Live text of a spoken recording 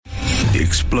the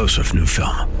explosive new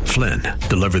film, Flynn,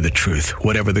 deliver the truth,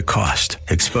 whatever the cost.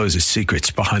 Exposes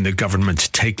secrets behind the government's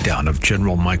takedown of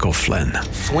General Michael Flynn.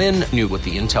 Flynn knew what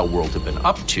the intel world had been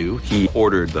up to. He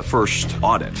ordered the first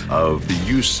audit of the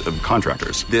use of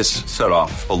contractors. This set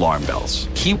off alarm bells.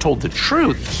 He told the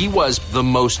truth. He was the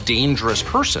most dangerous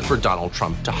person for Donald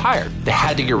Trump to hire. They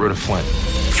had to get rid of Flynn.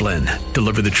 Flynn,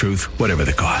 deliver the truth, whatever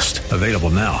the cost. Available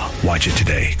now. Watch it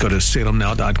today. Go to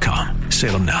salemnow.com.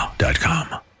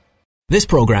 salemnow.com. This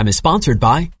program is sponsored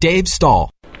by Dave Stahl.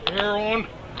 Power on.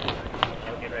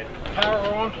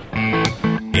 Power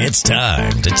on. It's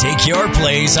time to take your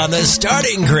place on the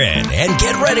starting grid and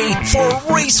get ready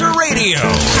for Racer Radio.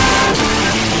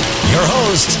 Your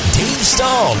host, Dave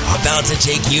Stahl, about to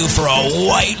take you for a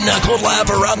white-knuckled lap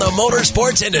around the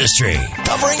motorsports industry,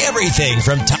 covering everything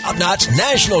from top-notch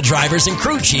national drivers and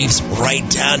crew chiefs right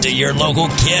down to your local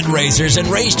kid racers and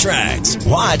racetracks.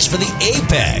 Watch for the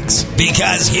apex,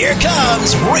 because here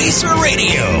comes Racer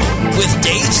Radio with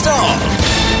Dave Stahl.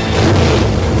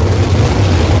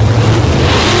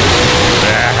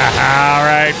 All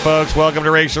right, folks, welcome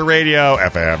to Racer Radio,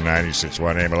 FM 96.1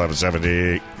 AM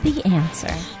 1170. The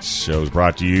Answer. Show's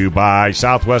brought to you by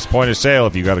Southwest Point of Sale.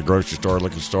 If you got a grocery store,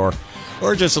 liquor store,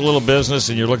 or just a little business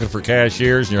and you're looking for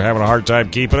cashiers and you're having a hard time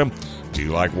keeping them, do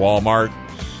you like Walmart,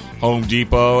 Home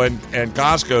Depot, and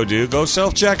Costco do? Go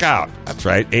self-checkout. That's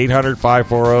right,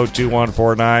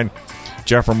 800-540-2149.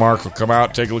 Jeff or Mark will come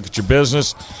out, take a look at your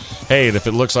business. Hey, and if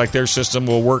it looks like their system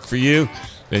will work for you,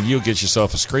 then you'll get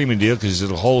yourself a screaming deal because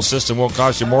the whole system won't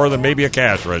cost you more than maybe a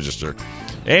cash register.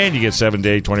 And you get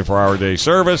 7-day, 24-hour-day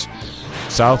service.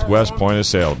 Southwest Point of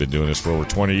Sale. Been doing this for over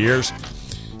 20 years.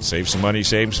 Save some money,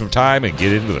 save some time, and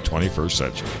get into the 21st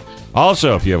century.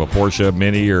 Also, if you have a Porsche,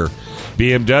 Mini, or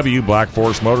BMW, Black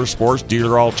Forest Motorsports,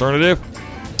 dealer alternative.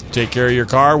 Take care of your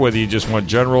car, whether you just want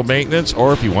general maintenance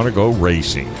or if you want to go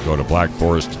racing. Go to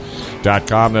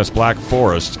blackforest.com. That's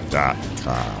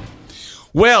blackforest.com.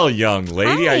 Well, young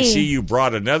lady, Hi. I see you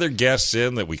brought another guest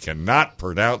in that we cannot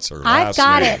pronounce her last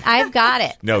name. I've got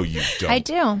it. No, you don't. I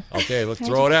do. Okay, let's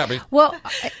throw it at me. Well,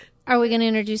 are we going to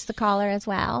introduce the caller as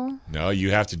well? No,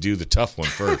 you have to do the tough one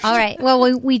first. All right.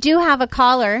 Well, we do have a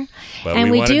caller, But and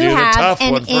we we wanna do do the have tough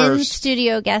an one first.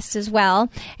 in-studio guest as well.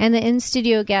 And the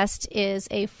in-studio guest is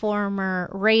a former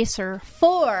racer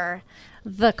for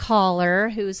the caller,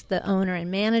 who's the owner and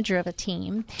manager of a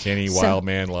team. Kenny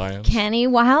Wildman Lyons. Kenny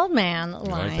Wildman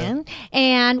like Lyon.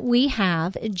 And we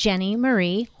have Jenny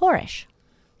Marie Horish.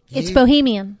 It's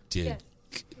Bohemian. Did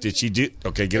she do?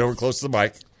 Okay, get over close to the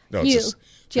mic. No, You, it's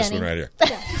this Jenny. one right here.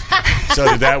 So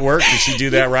did that work? Did she do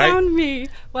that right? Found me.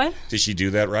 What? Did she do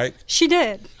that right? She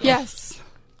did. Yes.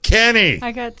 Kenny,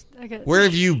 I got. where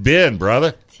have you been,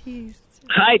 brother? teased.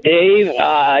 Hi, Dave.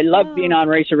 I love being on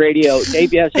Racer Radio.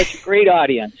 Dave, you have such a great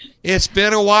audience. It's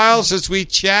been a while since we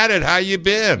chatted. How you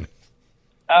been?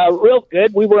 Real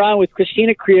good. We were on with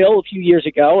Christina Creel a few years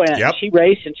ago, and Yep. she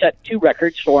raced and set 2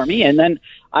 records for me. And then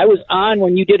I was on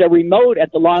when you did a remote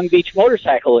at the Long Beach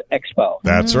Motorcycle Expo.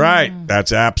 That's right.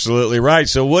 That's absolutely right.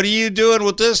 So what are you doing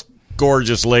with this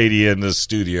gorgeous lady in the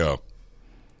studio?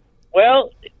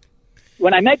 Well,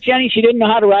 when I met Jenny, she didn't know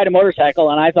how to ride a motorcycle,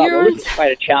 and I thought, well, this is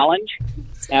quite a challenge.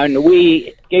 And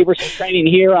we gave her some training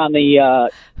here on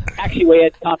the taxiway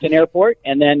at Compton Airport,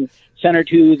 and then sent her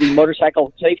to the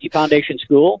Motorcycle Safety Foundation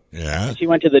School. Yeah. She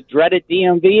went to the dreaded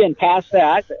DMV and passed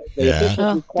that. The Yeah.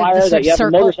 officials require that you have a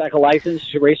motorcycle license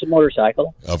to race a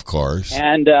motorcycle. Of course.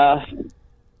 And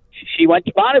she went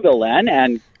to Bonneville then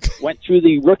and went through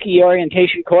the rookie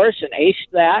orientation course and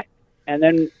aced that. And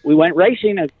then we went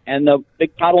racing, and the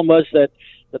big problem was that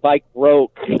the bike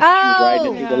broke. She was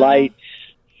riding through the lights.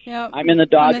 Yep. I'm in the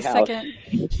doghouse.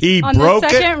 He on broke the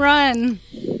it? second run.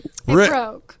 It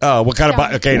broke. Oh, what kind of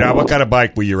bike? Okay, now what kind of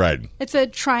bike were you riding? It's a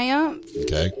Triumph.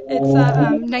 Okay. It's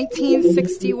a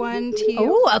 1961 TU.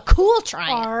 Oh, a cool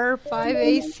Triumph.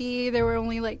 R5AC. There were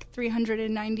only like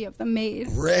 390 of them made.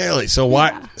 Really? So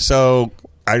why? So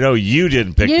I know you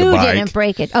didn't pick the You bike. didn't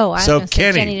break it. Oh, I was So gonna say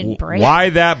Jenny Kenny, didn't break why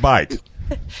it. that bike?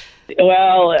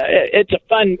 Well, it's a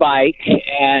fun bike,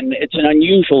 and it's an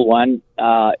unusual one.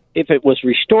 If it was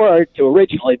restored to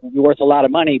original, it would be worth a lot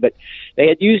of money, but they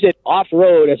had used it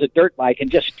off-road as a dirt bike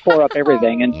and just tore up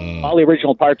everything, and all the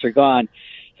original parts are gone.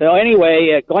 So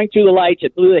anyway, going through the lights,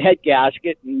 it blew the head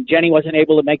gasket, and Jenny wasn't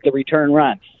able to make the return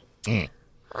run.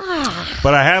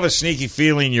 But I have a sneaky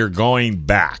feeling you're going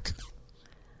back.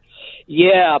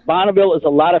 Yeah, Bonneville is a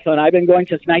lot of fun. I've been going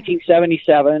since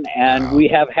 1977, and we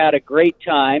have had a great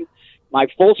time. My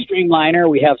full streamliner,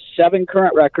 we have 7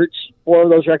 current records, 4 of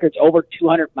those records over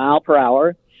 200 mile per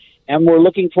hour. and we're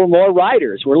looking for more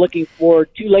riders. We're looking for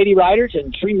 2 lady riders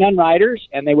and 3 men riders,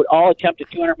 and they would all attempt a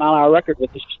 200-mile-an-hour record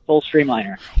with this full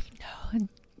streamliner.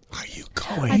 Are you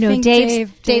going? I know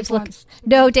Dave's looking.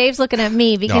 No, Dave's looking at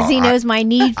me because he knows my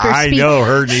need for speed. I know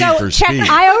her need for speed.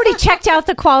 I already checked out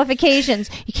the qualifications.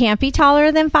 You can't be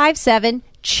taller than 5'7".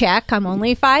 Check. I'm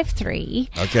only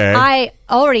 5'3". Okay. I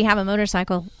already have a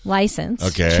motorcycle license.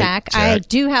 Okay. Check. I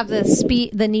do have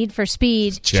the need for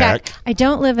speed. Check. I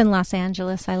don't live in Los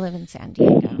Angeles. I live in San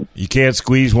Diego. You can't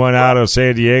squeeze one out of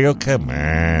San Diego? Come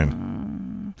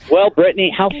on. Well,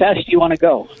 Brittany, how fast do you want to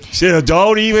go? So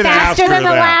don't even ask her Faster than the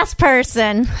that. last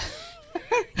person.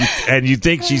 And you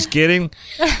think she's kidding?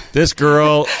 This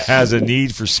girl has a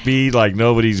need for speed like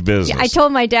nobody's business. I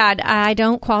told my dad I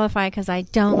don't qualify because I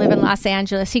don't live in Los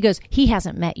Angeles. He goes, he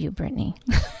hasn't met you, Brittany.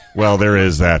 Well, there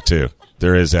is that too.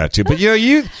 There is that too. But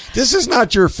this is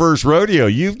not your first rodeo.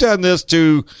 You've done this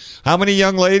to how many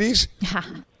young ladies?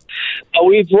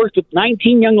 We've worked with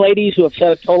 19 young ladies who have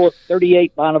set a total of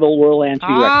 38 Bonneville World Land 3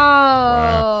 records.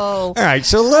 Oh. All right,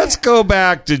 so let's go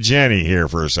back to Jenny here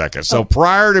for a second. So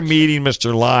prior to meeting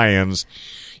Mr. Lyons,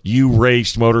 you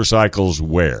raced motorcycles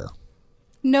where?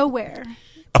 Nowhere.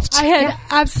 I had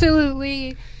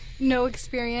absolutely no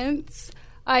experience.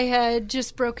 I had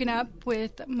just broken up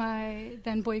with my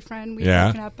then boyfriend. We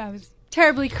had broken up. I was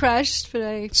terribly crushed,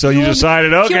 but So you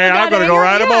decided, okay, I'm going to go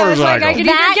ride a motorcycle. Like I could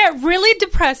either get really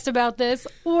depressed about this,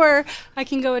 or I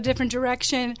can go a different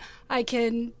direction. I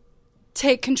can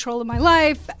take control of my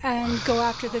life and go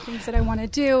after the things that I want to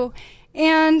do.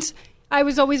 And I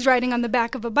was always riding on the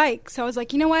back of a bike. So I was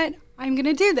like, you know what? I'm going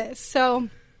to do this. So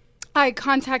I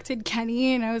contacted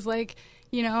Kenny, and I was like,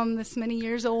 I'm this many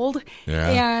years old,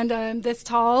 and I'm this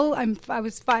tall. I'm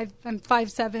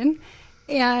 5'7".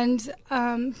 And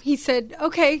he said,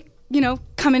 okay,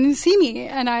 come in and see me.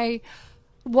 And I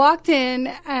walked in,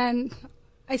 and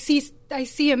I see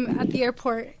him at the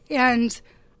airport, and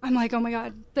I'm like, oh my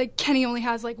God, like Kenny only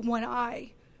has like one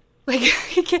eye. Like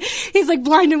he's like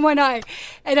blind in one eye.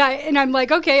 And I'm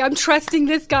like, okay, I'm trusting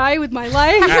this guy with my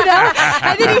life,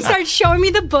 And then he starts showing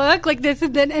me the book, like this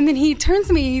and then, and then he turns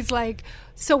to me, he's like,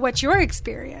 so what's your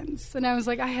experience? And I was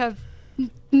like, I have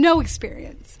no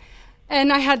experience.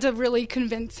 And I had to really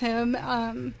convince him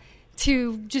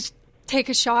to just take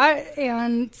a shot.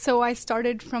 And so I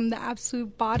started from the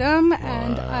absolute bottom,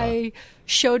 and I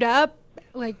showed up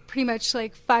like pretty much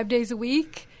like 5 days a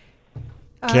week.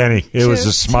 Kenny, it was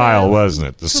the smile, wasn't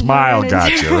it? The smile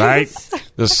got you, right?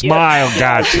 The smile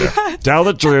got you. Tell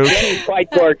the truth. Quite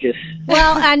gorgeous.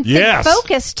 Well, and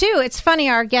focus, too. It's funny,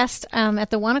 our guest at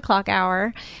the 1 o'clock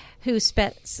hour, who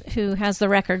has the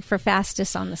record for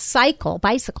fastest on the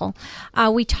bicycle,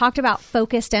 we talked about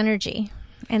focused energy.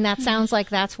 And that sounds like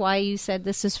that's why you said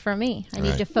this is for me. I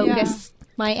need to focus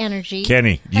my energy.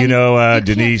 Kenny, you know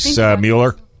Denise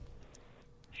Mueller?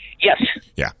 Yes.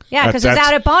 Yeah, because it's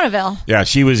out at Bonneville. Yeah,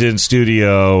 she was in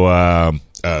studio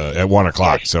at 1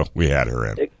 o'clock, so we had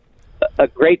her in. A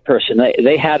great person.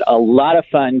 They had a lot of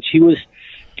fun. She was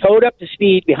towed up to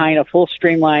speed behind a full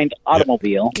streamlined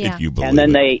automobile. If you believe and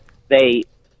then it. they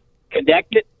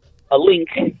connected a link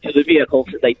to the vehicle.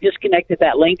 So they disconnected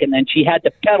that link, and then she had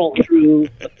to pedal through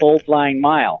the full flying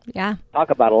mile. Yeah. Talk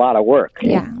about a lot of work.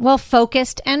 Yeah. Well,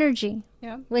 focused energy,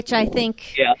 which I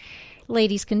think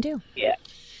ladies can do. Yeah.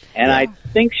 And I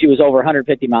think she was over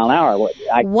 150 mile an hour.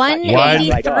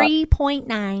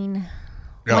 183.9.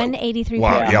 183.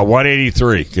 Wow,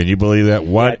 183. Can you believe that?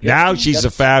 Now she's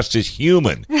the fastest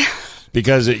human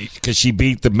because she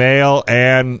beat the male,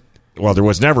 and there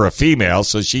was never a female,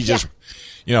 so she just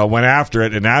went after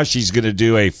it, and now she's going to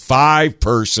do a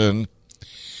 5-person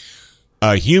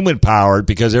human powered,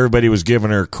 because everybody was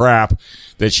giving her crap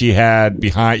that she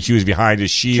was behind a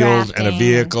shield and a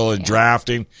vehicle and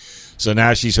drafting. So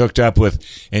now she's hooked up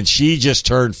and she just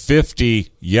turned 50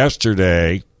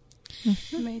 yesterday.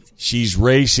 Amazing. She's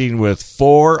racing with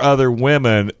 4 other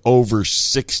women over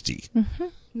 60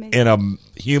 in a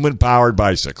human-powered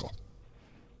bicycle.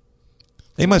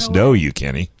 They must know you,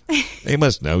 Kenny. They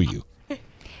must know you.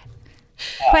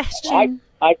 Question.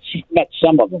 I met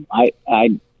some of them. I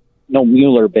know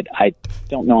Mueller, but I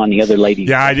don't know on the other ladies.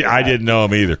 Yeah, I didn't know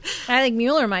him either. I think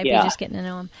Mueller might be just getting to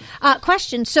know him.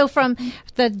 Question. So from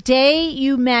the day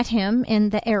you met him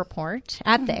at the airport,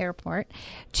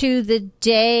 to the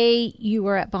day you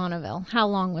were at Bonneville, how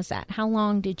long was that? How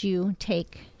long did you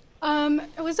take?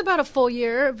 It was about a full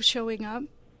year of showing up,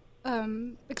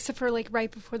 except for like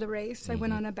right before the race. I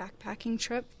went on a backpacking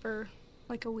trip for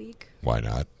like a week. Why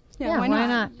not? Yeah, why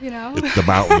not? You know, The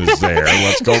mountain is there.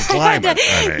 Let's go climb it.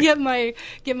 I mean.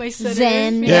 Get my center,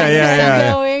 Zen.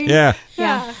 Yeah. going. Yeah.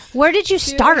 Where did you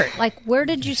start? Like, where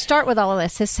did you start with all of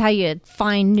this? This is how you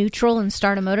find neutral and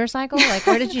start a motorcycle? Like,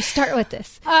 where did you start with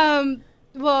this?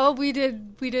 Well, we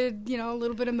did, a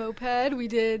little bit of moped. We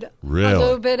did Really? a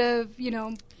little bit of,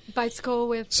 bicycle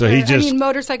with,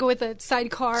 motorcycle with a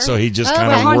sidecar. So he just a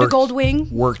kind of Honda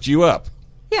Goldwing. worked you up.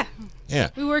 Yeah. Yeah.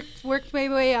 We worked my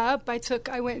way up.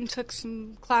 I went and took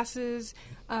some classes.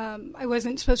 I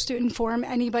wasn't supposed to inform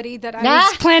anybody that I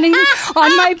was planning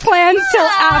on my plans till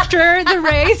after the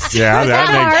race. Yeah,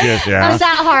 that makes it. Yeah. Was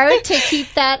that hard to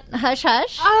keep that hush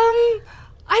hush?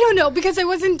 I don't know, because I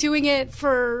wasn't doing it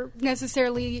for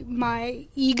necessarily my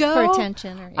ego. For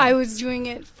attention. I was doing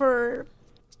it for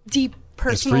deep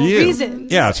personal it's for you.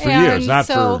 reasons. Yeah, it's for you. It's not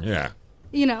for,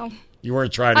 You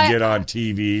weren't trying to get on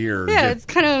TV or... Yeah, it's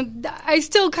kind of... I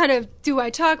still kind of... Do I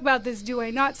talk about this? Do I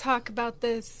not talk about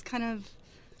this? Kind of...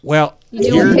 Well,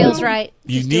 you do what feels right.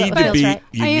 You need to be... Right.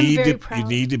 You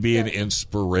need to be an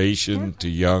inspiration to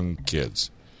young kids.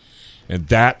 And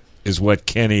that is what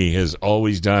Kenny has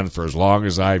always done for as long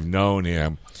as I've known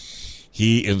him.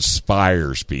 He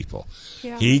inspires people.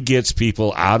 Yeah. He gets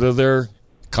people out of their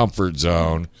comfort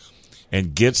zone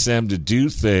and gets them to do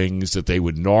things that they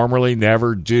would normally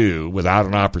never do without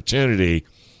an opportunity.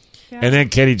 Yeah. And then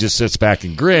Kenny just sits back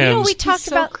and grins. We talked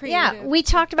we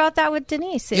talked about that with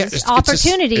Denise. It's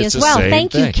opportunity as well.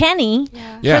 Thank you, Kenny,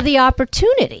 for the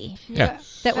opportunity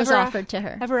that was offered to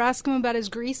her. Ever ask him about his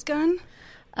grease gun?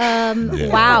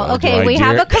 Wow. Okay, we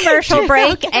have a commercial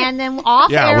break, and then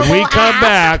off air when we come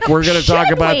back, we're going to talk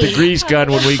about the grease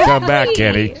gun when we come back,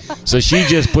 Kenny. So she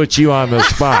just put you on the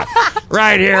spot.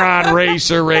 Right here on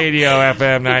Racer Radio,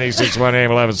 FM 96.1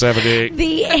 AM 1170.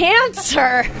 The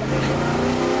answer.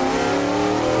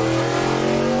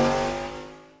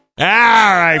 All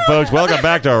right, folks, welcome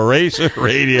back to Racer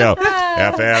Radio,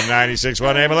 FM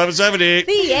 96.1 AM 1170.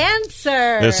 The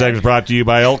answer. This segment is brought to you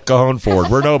by El Cajon Ford.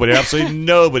 We're nobody, absolutely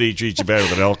nobody treats you better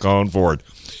than El Cajon Ford.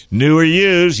 New or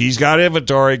used, he's got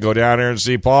inventory. Go down there and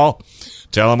see Paul.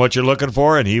 Tell him what you're looking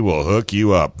for, and he will hook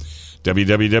you up.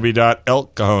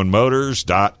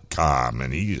 www.elcajonmotors.com.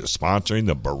 And he's sponsoring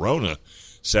the Barona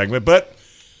segment, but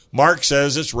Mark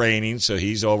says it's raining, so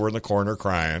he's over in the corner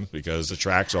crying because the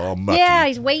track's all mucky. Yeah,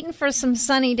 he's waiting for some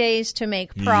sunny days to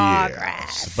make progress.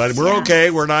 Yes. But we're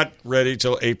okay. We're not ready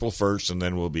till April 1st, and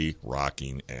then we'll be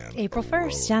rocking and April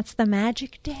 1st. That's the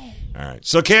magic day. All right.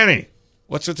 So, Kenny,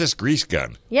 what's with this grease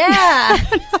gun? Yeah.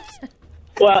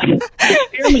 Well, the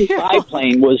Stearman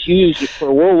biplane was used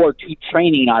for World War II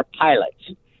training our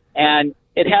pilots, and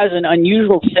it has an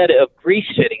unusual set of grease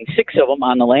fittings, 6 of them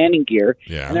on the landing gear,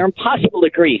 and they're impossible to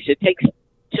grease. It takes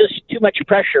just too much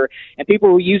pressure, and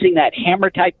people were using that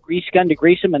hammer-type grease gun to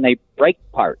grease them, and they break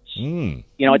parts. You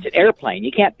know, it's an airplane.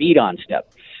 You can't beat on stuff.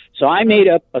 So I made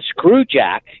up a screw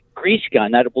jack grease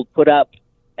gun that will put up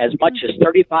as much as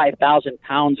 35,000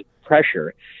 pounds of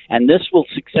pressure, and this will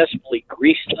successfully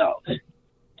grease those.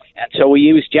 And so we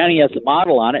used Jenny as the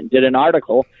model on it and did an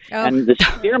article. And the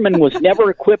Stearman was never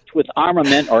equipped with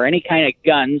armament or any kind of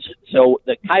guns. So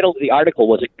the title of the article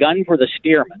was A Gun for the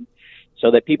Stearman, so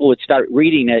that people would start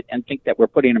reading it and think that we're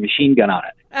putting a machine gun on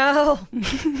it. Oh.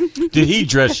 Did he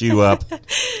dress you up?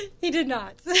 He did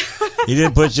not. He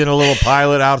didn't put you in a little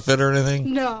pilot outfit or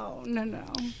anything? No.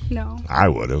 I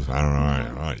would have. I don't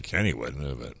know. Kenny wouldn't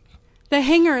have. But the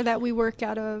hangar that we work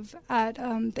out of at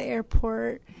the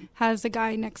airport has a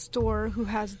guy next door who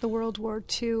has the World War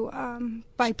II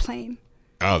biplane.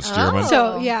 Oh, the Stearman?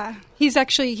 So, yeah. He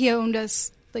owned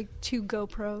us like 2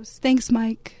 GoPros. Thanks,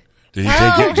 Mike. Did he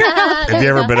take it? Have you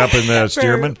ever been up in the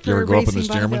Stearman? Did you ever go up in the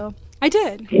Stearman? Bonneville. I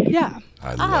did, yeah.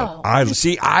 I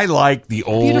like the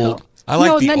old. Beautiful. I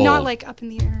like the old. Not like up in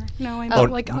the air. No, I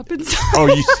meant like up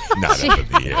inside. Not up in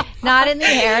the air. Not in the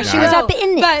air. She was up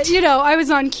in it. But, I was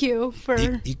on cue for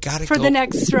the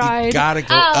next ride. You got to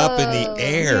go up in the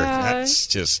air. Yeah. That's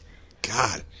just,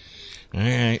 God. All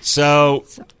right. So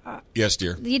yes,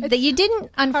 dear. You didn't,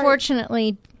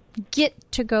 unfortunately,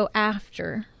 get to go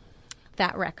after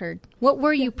that record. What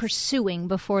were you pursuing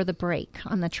before the break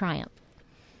on the Triumph?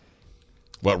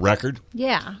 What record?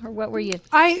 Yeah, or what were you?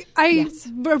 I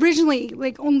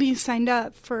originally only signed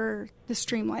up for the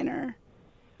Streamliner,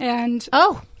 and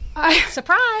surprise!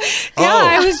 Yeah,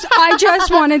 I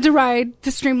just wanted to ride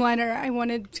the Streamliner. I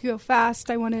wanted to go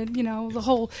fast. I wanted the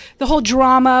whole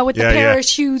drama with the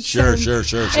parachutes. Yeah. Sure.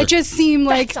 It just seemed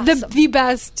like the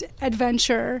best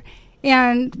adventure,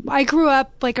 and I grew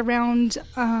up around.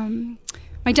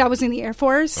 My dad was in the Air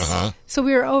Force, so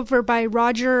we were over by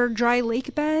Roger Dry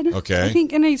Lake Bed. Okay. I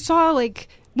think, and I saw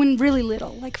when really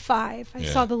little, like 5. I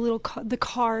saw the little the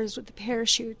cars with the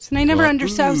parachutes, and I never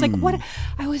understood. I was like, what?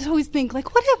 I was always think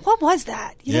like, what was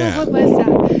that? You know, what was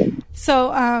that?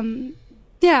 So,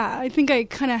 I think I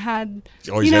kind of had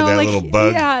always had that like, little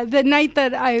bug. Yeah, the night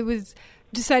that I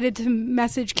decided to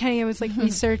message Kenny, I was like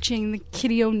researching the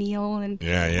Kitty O'Neill and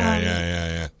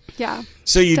Yeah.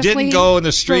 So you didn't go in the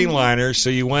Streamliner, so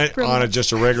you went on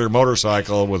just a regular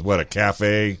motorcycle with a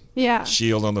cafe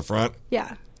shield on the front.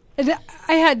 Yeah. And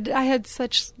I had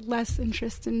such less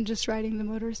interest in just riding the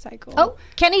motorcycle. Oh,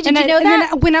 Kenny, did you know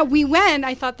that? And then when we went,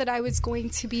 I thought that I was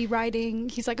going to be riding.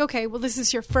 He's like, okay, well, this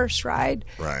is your first ride.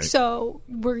 Right. So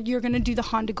you're going to do the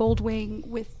Honda Goldwing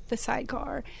with the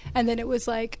sidecar. And then it was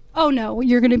like, oh, no,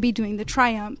 you're going to be doing the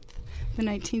Triumph, the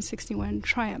 1961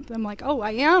 Triumph. I'm like, oh,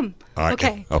 I am.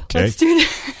 Okay. Let's do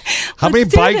that. How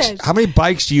many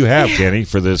bikes do you have, Kenny,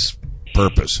 for this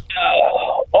purpose?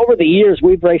 Over the years,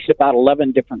 we've raced about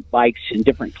 11 different bikes in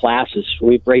different classes.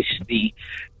 We've raced the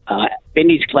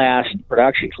vintage class, the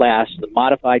production class, the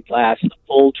modified class, the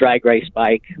full drag race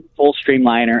bike, full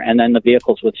Streamliner, and then the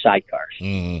vehicles with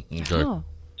sidecars. Okay. Oh.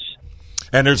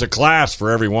 And there's a class for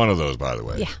every one of those, by the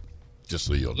way. Yeah. Just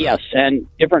so you'll know. Yes, and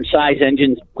different size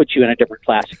engines put you in a different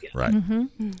class again. Right.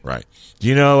 Mm-hmm. Right. Do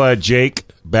you know Jake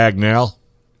Bagnell?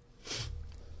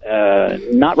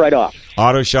 Not right off.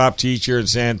 Auto shop teacher in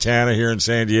Santana here in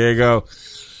San Diego.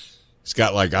 He's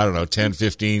got 10,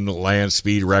 15 land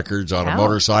speed records on a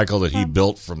motorcycle that he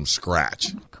built from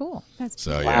scratch. Cool.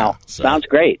 Wow. Sounds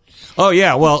great. Oh,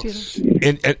 yeah. Well,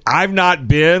 and I've not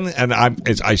been, and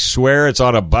I swear it's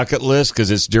on a bucket list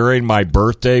because it's during my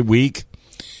birthday week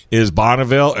is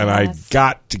Bonneville, and I've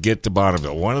got to get to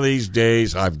Bonneville. One of these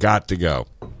days, I've got to go.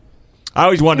 I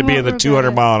always wanted to be in the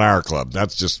 200-mile-an-hour club.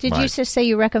 That's just Did you just say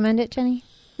you recommend it, Jenny?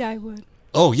 Yeah, I would.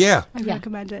 Oh, yeah. I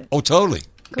recommend it. Oh, totally.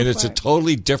 And it's a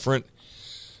totally different,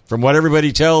 from what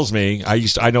everybody tells me,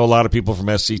 I know a lot of people from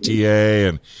SCTA,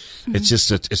 and it's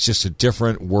just a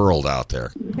different world out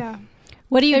there. Yeah.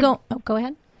 What do you go? Oh, go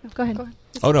ahead. Go ahead.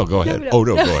 Oh, no, go ahead. Oh,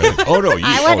 no, go ahead. Oh, no.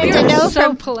 I wanted to know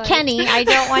from Kenny. I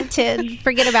don't want to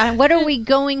forget about him. What are we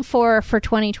going for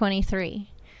 2023?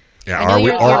 Yeah, are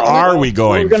we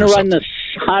going? We're going to run this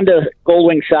Honda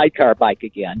Goldwing sidecar bike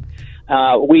again.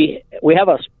 We have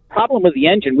a problem with the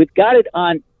engine. We've got it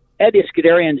on Ed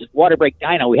Iskandarian's water brake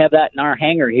dyno. We have that in our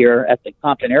hangar here at the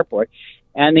Compton Airport,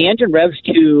 and the engine revs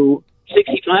to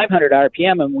 6,500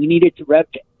 RPM, and we need it to rev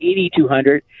to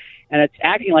 8,200. And it's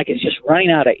acting like it's just running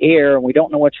out of air, and we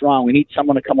don't know what's wrong. We need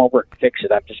someone to come over and fix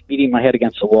it. I'm just beating my head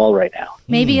against the wall right now.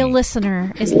 Maybe a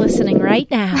listener is listening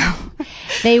right now.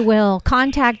 They will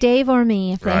contact Dave or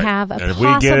me if they have a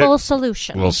possible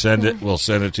solution. We'll send it. We'll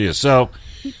send it to you. So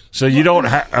you don't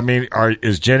have. I mean,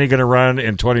 is Jenny going to run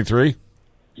in 23?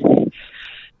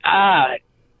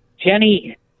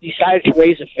 Jenny decided to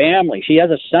raise a family. She has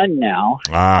a son now,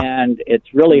 and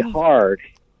it's really hard.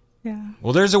 Yeah.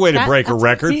 Well, there's a way to break a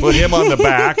record. Put him on the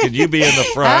back, and you be in the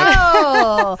front.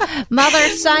 Oh,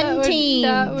 mother-son team.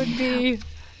 That would be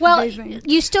amazing.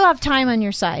 You still have time on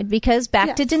your side because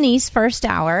back to Denise, first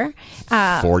hour.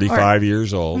 45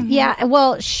 years old. Yeah,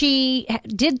 well, she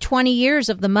did 20 years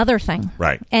of the mother thing.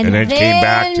 Right. And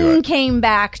then came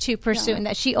back to pursuing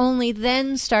that. She only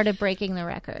then started breaking the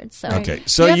record. So,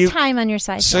 so you have time on your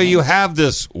side. So you have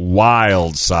this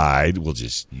wild side. We'll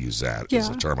just use that as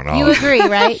a terminology. You agree,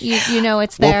 right? You know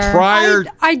it's there. Well,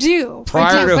 I do.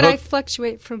 But I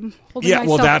fluctuate from holding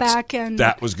myself back. And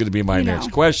that was going to be my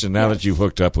next question. Now that you've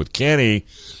hooked up with Kenny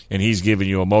and he's giving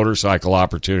you a motorcycle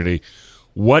opportunity,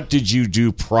 what did you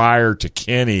do prior to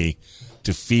Kenny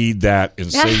to feed that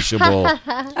insatiable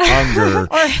hunger?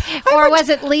 Or was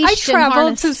it leashed? I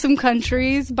traveled to some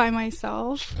countries by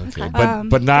myself. Okay,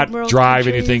 but not drive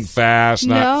anything fast,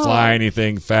 not fly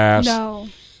anything fast. No.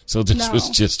 So this was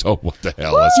just, what the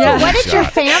hell? Let's go. What did your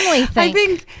family think? I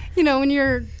think, when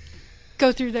you're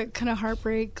go through that kind of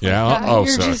heartbreak. Yeah.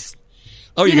 You're just.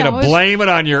 Oh, you're going to blame it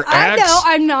on your ex? No,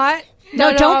 I'm not.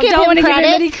 No, don't give him give him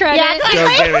any credit. Yeah.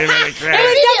 Don't give him any credit. It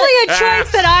was definitely a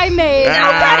choice that I made.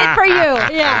 No credit for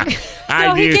you. Yeah.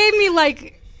 No, he gave me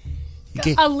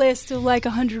a list of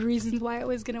 100 reasons why it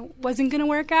wasn't gonna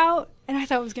work out, and I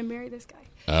thought I was gonna marry this guy.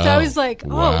 So I was like,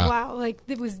 wow,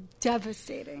 it was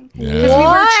devastating because we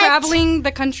were traveling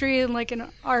the country in an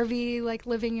RV,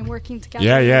 living and working together.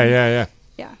 Yeah.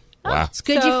 Wow, it's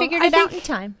good you figured it out in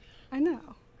time. I know.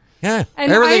 Yeah,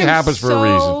 and everything happens for a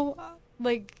reason. So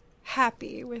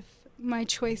happy with my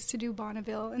choice to do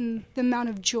Bonneville and the amount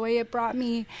of joy it brought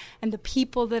me and the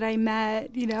people that I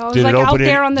met. I was out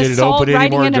there on the salt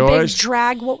riding in a big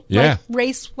drag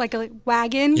race, like a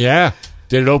wagon. Yeah.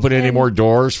 Did it open any more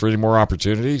doors for any more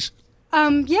opportunities?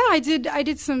 I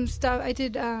did some stuff. I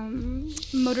did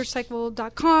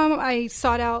motorcycle.com. I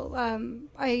sought out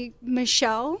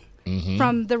Michelle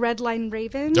from the Red Line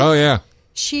Ravens. Oh, yeah.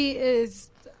 She is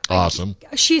awesome.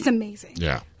 She's amazing.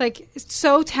 Yeah. Like,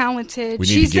 so talented. We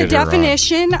need She's to get the her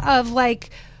definition of, like,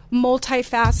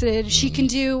 multifaceted. She can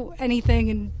do anything,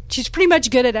 and she's pretty much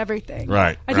good at everything.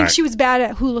 Right. I think she was bad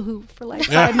at hula hoop for like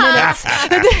 5 minutes.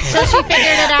 So she figured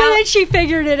it out. But then she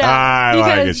figured it out I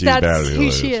like it. because She's bad that's at who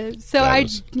hula she hoops. is. So That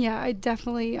is. I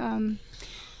definitely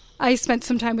I spent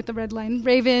some time with the Red Line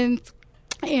Ravens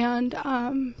and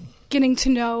getting to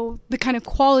know the kind of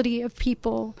quality of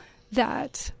people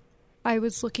that I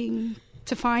was looking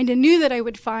to find and knew that I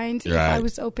would find if I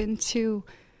was open to.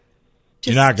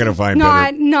 You're not going to find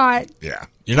not Yeah.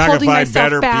 You're not going to holding find myself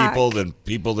better back. people than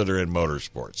people that are in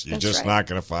motorsports. You're That's just right. not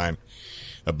going to find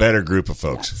a better group of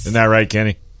folks. Yes. Isn't that right,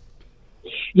 Kenny?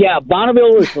 Yeah,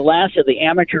 Bonneville is the last of the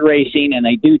amateur racing, and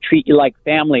they do treat you like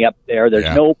family up there.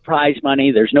 There's no prize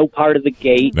money. There's no part of the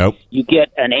gate. Nope. You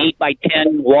get an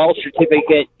 8x10 wall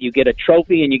certificate. You get a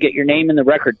trophy, and you get your name in the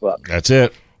record book. That's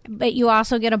it. But you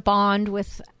also get a bond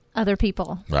with other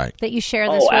people Right. that you share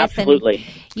this with. Absolutely. And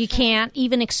you can't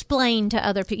even explain to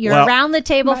other people. You're Well- around the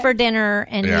table for dinner,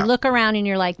 and Yeah. you look around, and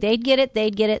you're like, they'd get it,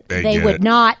 they'd get it. They'd They get would it.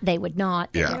 not. They would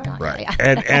not. They Yeah, would not. right.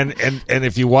 Yeah. And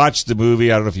if you watch the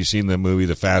movie, I don't know if you've seen the movie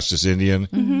The Fastest Indian.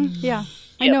 Yeah,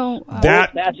 I know.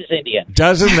 That That's his Indian.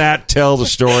 doesn't that tell the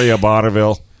story of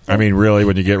Bonneville? I mean, really,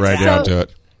 when you get right down to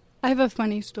it. I have a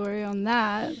funny story on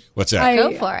that. What's that?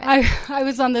 Go for it. I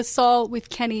was on the Salt with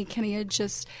Kenny. Kenny had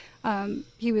just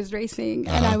he was racing,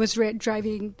 and I was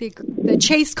driving the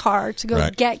chase car to go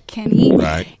Right. get Kenny.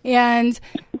 Right. And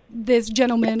this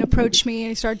gentleman approached me, and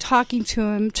I started talking to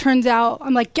him. Turns out,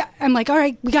 I'm like, all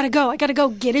right, we gotta go. I gotta go.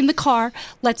 Get in the car.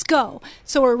 Let's go.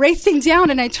 So we're racing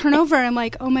down, and I turn over, and I'm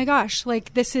like, oh my gosh,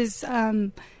 like this is.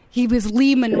 He was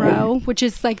Lee Monroe, which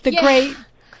is like the great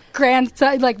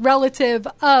grandson, like relative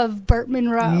of Burt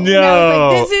Monroe. And I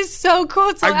was like, this is so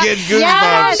cool. So I'm getting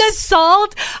goosebumps. on the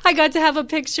Salt, I got to have a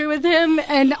picture with him,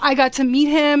 and I got to meet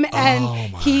him, and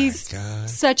he's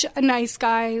such a nice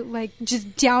guy, like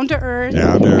just down to earth,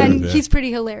 and he's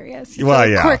pretty hilarious. He's Well, a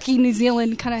yeah. quirky New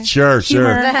Zealand kind of Sure.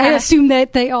 I assume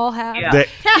that they all have. Yeah.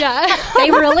 Yeah.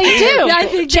 They really do. I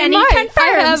think Jenny they might.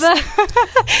 confirms. I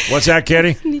have What's that, Kenny?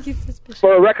 a sneaky suspicion.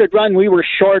 For a record run, we were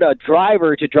short a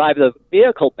driver to drive the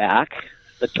vehicle back,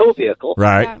 the tow vehicle.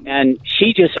 Right. And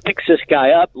she just picks this guy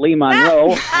up, Lee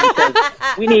Monroe, and says,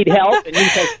 we need help. And he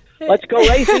says, let's go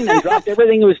racing, and dropped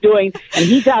everything he was doing. And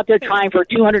he's out there trying for a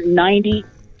 298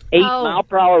 mile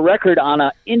per hour record on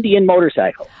an Indian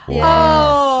motorcycle.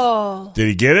 Oh. Did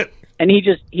he get it? And he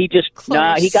just, he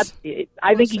got,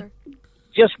 I think he Closer.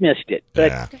 just missed it.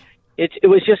 But Yeah. it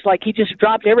was just like he just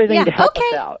dropped everything to help us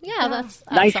okay. out. Yeah, that's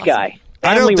Nice awesome. guy.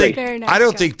 I don't Family think racer. Very nice I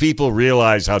don't guy. think people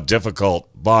realize how difficult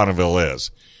Bonneville is.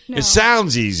 No. It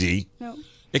sounds easy. No.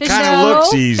 It kind of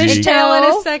looks easy, Fishtail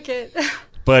in a second.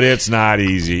 but it's not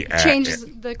easy. Changes.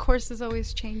 The course is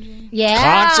always changing.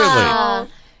 Yeah.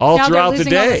 Constantly. All now throughout they're the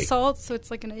losing all day. the salt, so it's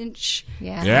like an inch.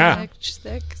 Yeah. Yeah. An inch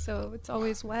thick, so it's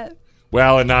always wet.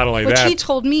 Well, and not only Which that, he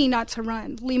told me not to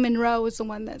run. Lee Monroe was the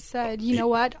one that said, "You know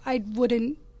what? I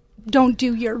wouldn't. Don't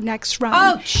do your next run."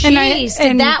 Oh, jeez.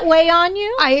 Did that weigh on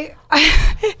you?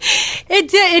 It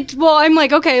did. Well, I'm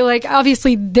like, okay, like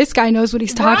obviously this guy knows what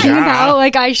he's talking Right. about.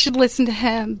 Like I should listen to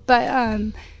him. But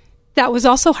that was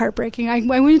also heartbreaking. I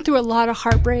went through a lot of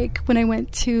heartbreak when I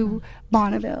went to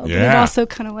Bonneville. But it Yeah. also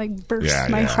kind of like burst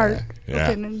my heart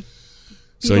open. And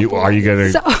so you are you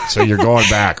gonna? So you're going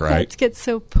back, right? Let's get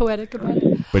so poetic about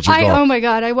it. But you're going. Oh my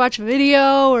God, I watch a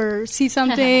video or see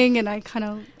something, and I kind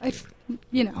of,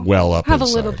 Well up have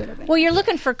inside. a little bit of it. Well, you're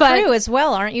looking for crew as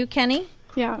well, aren't you, Kenny?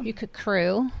 Yeah, You could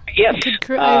crew. Yes.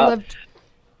 I love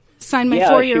sign my yeah,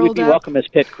 she would 4-year-old be up. welcome as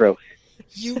pit crew.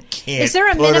 You can't Is there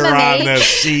a put her minimum on age? the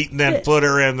seat and then put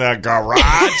her in the garage.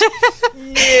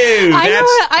 No,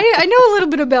 I know a little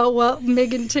bit about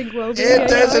Megan Tigwell. it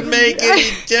doesn't make any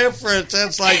difference.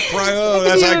 That's like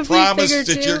that's Yeah, like if we promise figured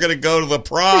that too. you're going to go to the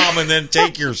prom and then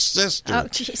take your sister. Oh,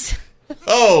 jeez.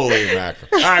 Holy mackerel.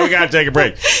 All right, we got to take a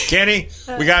break. Kenny,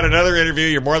 we got another interview.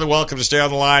 You're more than welcome to stay on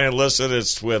the line and listen.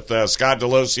 It's with Scott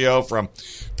Delosio from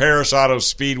Paris Auto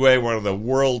Speedway, one of the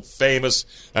world-famous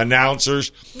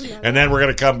announcers. And then we're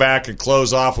going to come back and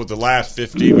close off with the last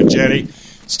 15 with Jenny.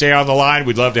 Stay on the line.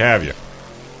 We'd love to have you.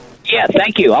 Yeah,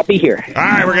 thank you. I'll be here. All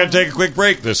right, we're going to take a quick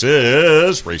break. This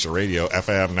is Racer Radio,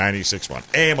 FM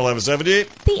 96.1, AM 1178.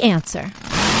 The answer.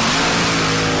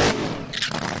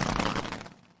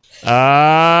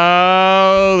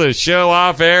 the show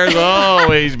off air is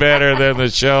always better than the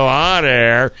show on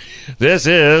air. This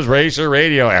is Racer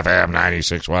Radio, FM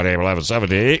 96.1 AM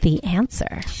 1170. The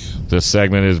Answer. This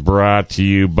segment is brought to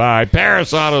you by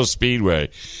Paris Auto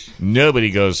Speedway. Nobody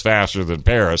goes faster than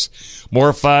Paris.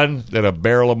 More fun than a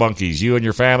barrel of monkeys. You and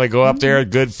your family go up there,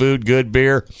 good food, good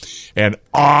beer, and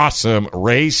awesome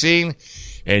racing.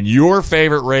 And your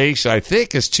favorite race, I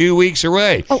think, is 2 weeks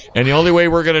away. Oh. And the only way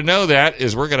we're going to know that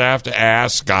is we're going to have to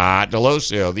ask Scott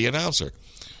Delosio, the announcer.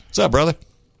 What's up, brother?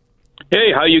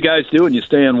 Hey, how you guys doing? You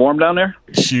staying warm down there?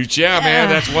 Shoot, yeah, man.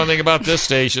 That's one thing about this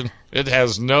station. It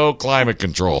has no climate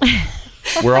control.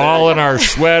 We're all in our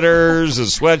sweaters and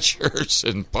sweatshirts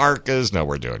and parkas. No,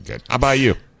 we're doing good. How about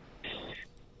you?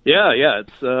 Yeah,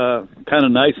 it's kind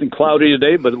of nice and cloudy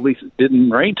today, but at least it didn't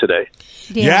rain today.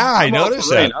 Yeah, I noticed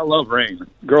that. I love rain.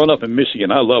 Growing up in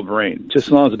Michigan, I love rain. Just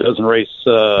as long as it doesn't race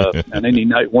on any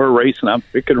night we're racing,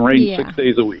 it can rain 6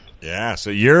 days a week. Yeah, so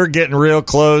you're getting real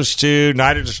close to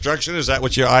Night of Destruction. Is that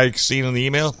what I seen in the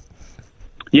email?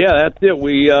 Yeah, that's it.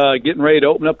 We getting ready to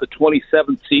open up the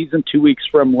 27th season 2 weeks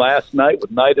from last night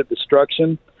with Night of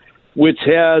Destruction, which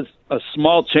has a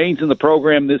small change in the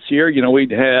program this year. You know,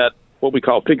 we'd had what we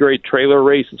call figure eight trailer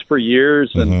races for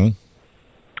years, and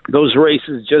those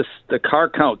races, just the car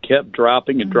count kept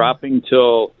dropping and dropping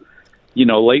till,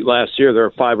 late last year there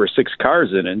were 5 or 6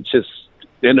 cars in it. And just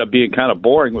ended up being kind of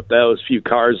boring with those few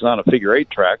cars on a figure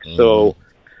eight track. So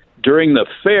during the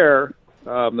fair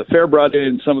brought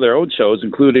in some of their own shows,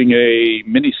 including a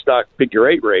mini stock figure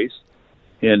eight race.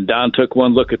 And Don took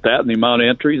one look at that and the amount of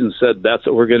entries and said, that's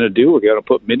what we're going to do. We're going to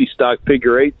put mini stock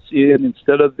figure eights in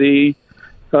instead of the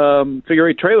figure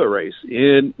eight trailer race.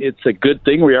 And it's a good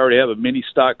thing. We already have a mini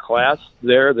stock class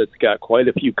there that's got quite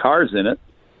a few cars in it.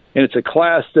 And it's a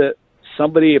class that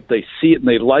somebody, if they see it and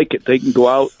they like it, they can go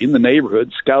out in the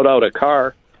neighborhood, scout out a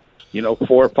car, $400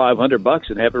 or $500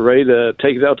 and have it ready to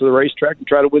take it out to the racetrack and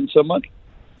try to win some money.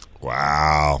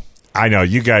 Wow. I know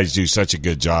you guys do such a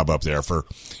good job up there for,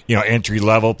 entry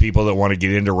level people that want to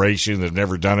get into racing that have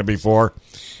never done it before.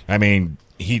 I mean,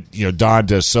 Don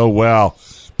does so well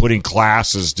putting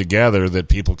classes together that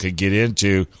people could get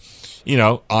into,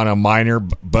 on a minor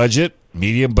budget,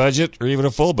 medium budget, or even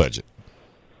a full budget.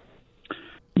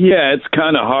 Yeah, it's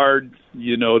kind of hard,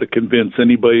 to convince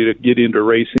anybody to get into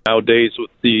racing nowadays with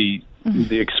the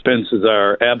expenses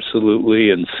are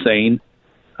absolutely insane.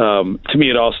 To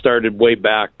me, it all started way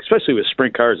back, especially with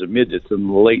sprint cars and midgets in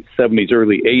the late 70s,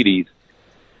 early 80s,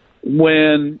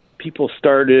 when people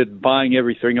started buying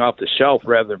everything off the shelf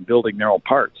rather than building their own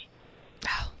parts.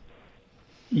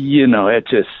 It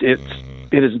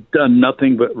has done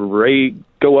nothing but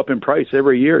go up in price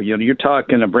every year. You're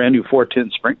talking a brand new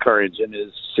 410 sprint car engine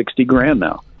is $60,000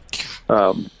 now.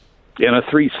 And a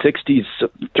 360's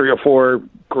 $3 or $4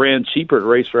 grand cheaper to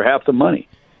race for half the money.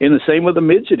 And the same with a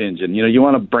midget engine. You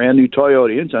want a brand new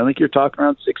Toyota engine, I think you're talking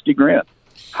around $60,000.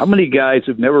 How many guys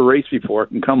who've never raced before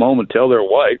can come home and tell their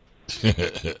wife,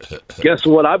 guess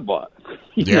what I bought?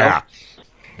 Yeah.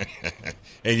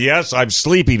 And yes, I'm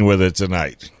sleeping with it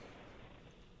tonight.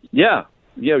 Yeah,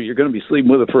 you're going to be sleeping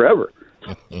with it forever.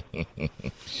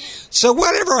 So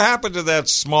whatever happened to that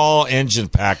small engine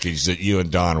package that you and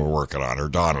Don were working on, or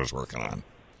Don was working on?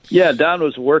 Yeah, Don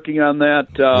was working on that.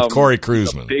 With Corey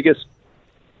Kruseman.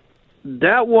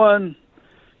 That one,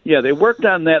 they worked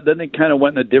on that. Then they kind of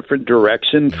went in a different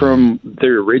direction from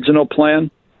their original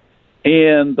plan.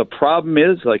 And the problem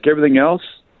is, like everything else,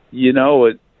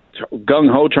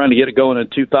 gung-ho trying to get it going in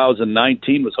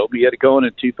 2019, was hoping to get it going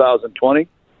in 2020.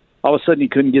 All of a sudden, you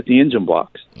couldn't get the engine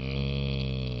blocks.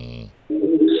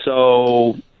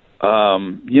 So,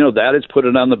 that has put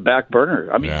it on the back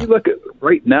burner. I mean, you look at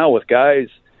right now with guys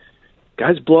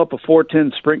blow up a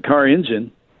 410 sprint car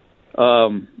engine.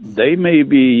 They may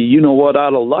be,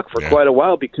 out of luck for quite a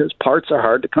while because parts are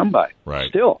hard to come by. Right.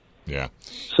 Still. Yeah.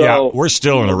 So we're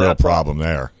still in a real problem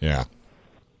there. Yeah.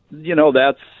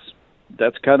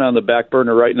 That's kind of on the back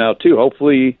burner right now too.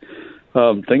 Hopefully,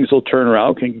 things will turn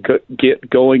around, can get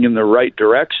going in the right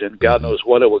direction. God knows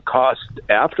what it would cost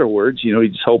afterwards. You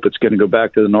just hope it's going to go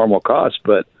back to the normal cost.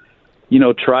 But,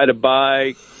 try to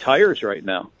buy tires right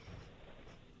now.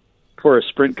 For a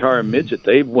sprint car and midget,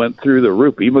 they went through the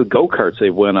roof. Even with go-karts, they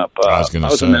went up. I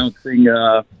was announcing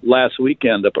last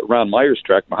weekend up at Ron Meyer's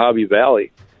track, Mojave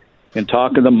Valley, and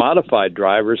talking to modified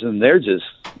drivers, and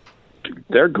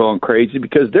they're going crazy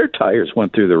because their tires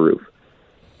went through the roof.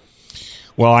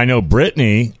 Well, I know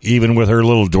Brittany, even with her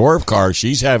little dwarf car,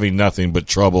 she's having nothing but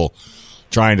trouble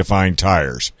trying to find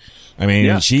tires. I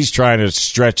mean, she's trying to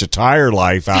stretch a tire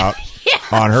life out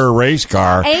on her race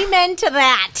car. Amen to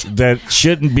that. That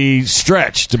shouldn't be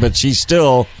stretched, but she's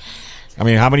still I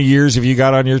mean, how many years have you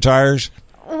got on your tires?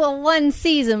 Well, one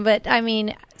season, but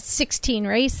 16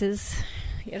 races.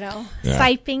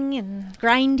 Siping and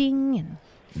grinding and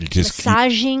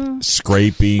massaging,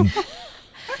 scraping.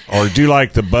 Or do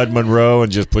like the Bud Monroe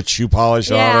and just put shoe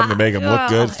polish on them to make them look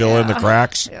good, fill in the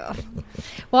cracks. Yeah.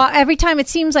 Well, every time it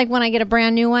seems like when I get a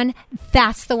brand new one,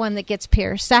 that's the one that gets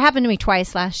pierced. That happened to me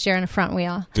twice last year in a front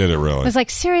wheel. Did it really? I was like,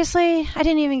 seriously? I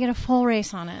didn't even get a full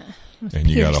race on it. And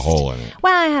you got a hole in it.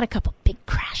 Well, I had a couple big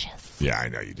crashes. Yeah, I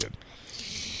know you did.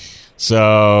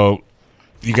 So,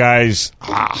 you guys,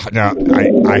 now,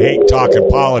 I hate talking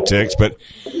politics, but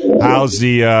how's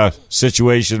the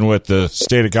situation with the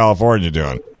state of California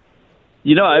doing?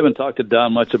 I haven't talked to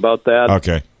Don much about that.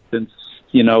 Okay. Since,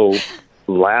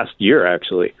 last year,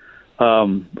 actually.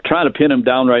 Trying to pin him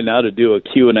down right now to do a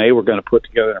Q&A. We're going to put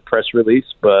together a press release,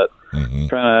 but trying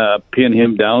to pin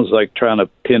him down is like trying to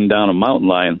pin down a mountain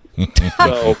lion.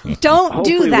 So don't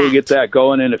do that. We'll get that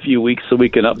going in a few weeks so we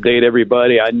can update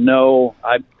everybody. I know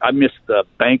I missed the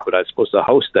banquet. I was supposed to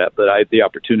host that, but I had the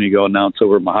opportunity to go announce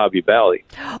over Mojave Valley.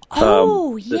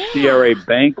 The CRA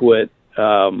banquet.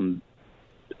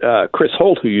 Chris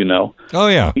Holt, who you know. Oh,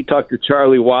 yeah. He talked to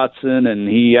Charlie Watson, and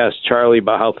he asked Charlie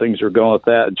about how things were going with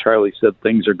that, and Charlie said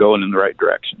things are going in the right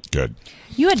direction. Good.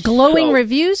 You had glowing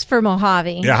reviews for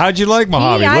Mojave. Yeah, how'd you like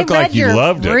Mojave? It looked like you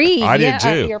loved it. I did,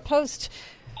 too. Your post.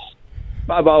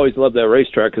 I've always loved that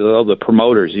racetrack because I love the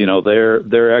promoters.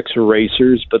 They're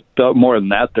ex-racers, but more than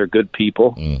that, they're good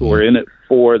people who are in it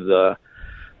for the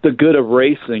good of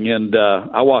racing. And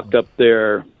I walked up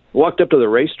to the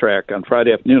racetrack on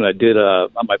Friday afternoon. I did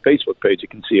on my Facebook page. You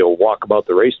can see a walk about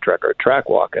the racetrack or a track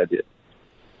walk I did.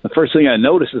 The first thing I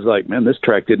noticed is like, man, this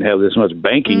track didn't have this much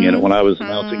banking in it when I was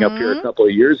announcing up here a couple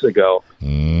of years ago.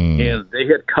 And they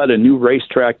had cut a new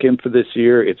racetrack in for this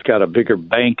year. It's got a bigger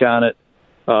bank on it.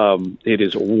 It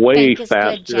is way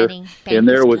faster. And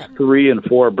there was 3 and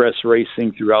 4 abreast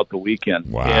racing throughout the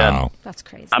weekend. Wow. And that's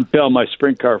crazy. I'm telling my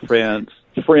sprint car friends,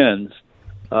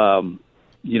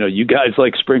 you guys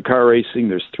like sprint car racing.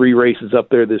 There's 3 races up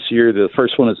there this year. The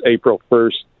first one is April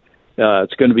 1st.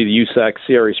 It's going to be the USAC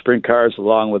CRA sprint cars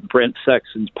along with Brent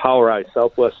Sexton's PowerEye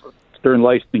Southwestern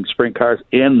Lightning sprint cars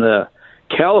and the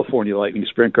California Lightning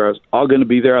sprint cars, all going to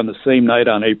be there on the same night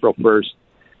on April 1st.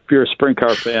 If you're a sprint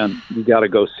car fan, you got to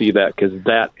go see that because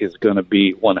that is going to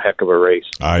be one heck of a race.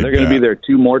 They're going to be there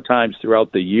 2 more times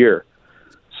throughout the year.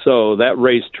 So that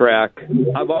racetrack,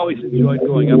 I've always enjoyed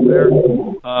going up there.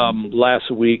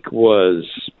 Last week was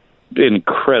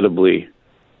incredibly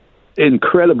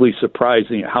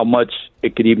surprising how much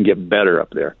it could even get better up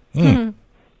there.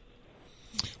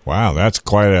 Wow, that's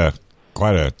quite a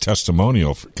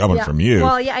testimonial coming from you.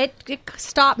 Well, yeah, it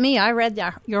stopped me. I read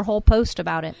your whole post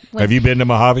about it. Have you been to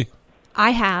Mojave?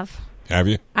 I have. Have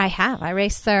you? I have. I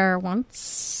raced there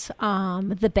once.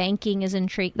 The banking is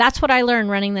intrigued. That's what I learned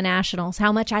running the Nationals,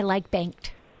 how much I like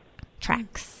banked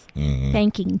tracks.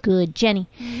 Banking, good. Jenny.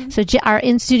 So our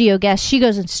in-studio guest, she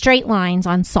goes in straight lines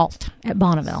on salt at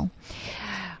Bonneville.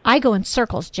 I go in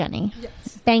circles, Jenny.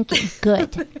 Yes. Banking,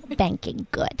 good. Banking,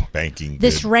 good. Banking, good.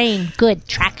 This rain, good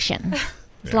traction.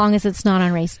 As long as it's not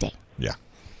on race day. Yeah.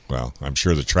 Well, I'm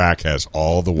sure the track has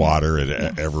all the water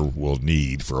it ever will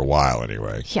need for a while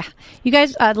anyway. Yeah. You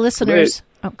guys, listeners.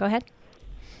 Oh, go ahead.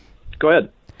 Go ahead.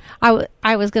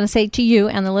 I was going to say to you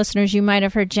and the listeners, you might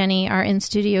have heard Jenny, our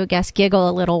in-studio guest, giggle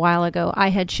a little while ago. I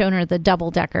had shown her the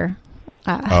double-decker.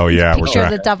 Picture of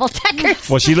the double-deckers.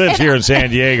 Well, she lives here in San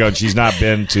Diego, and she's not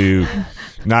been to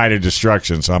Night of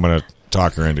Destruction, so I'm going to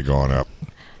talk her into going up.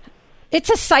 It's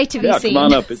a sight to be seen. Come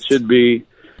on up. It should be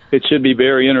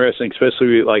very interesting,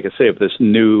 especially, like I say, if this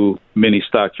new mini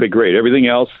stock figure eight. Everything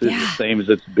else is the same as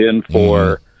it's been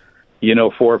for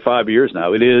 4 or 5 years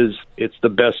now. It's the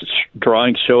best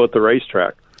drawing show at the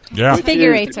racetrack. Yeah,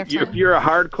 figure eights are fun. If you're a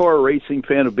hardcore racing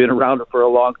fan who's been around it for a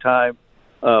long time,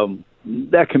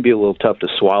 that can be a little tough to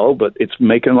swallow, but it's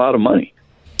making a lot of money.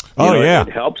 Yeah.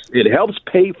 It helps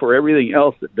pay for everything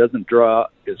else that doesn't draw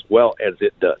as well as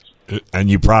it does. And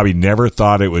you probably never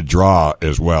thought it would draw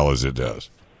as well as it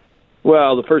does.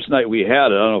 Well, the first night we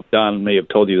had it, I don't know if Don may have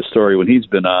told you the story when he's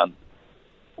been on.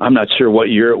 I'm not sure what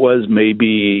year it was,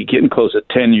 maybe getting close to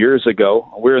 10 years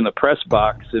ago. We were in the press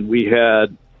box, and we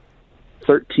had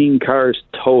 13 cars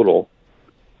total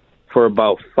for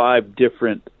about 5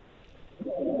 different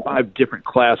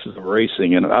classes of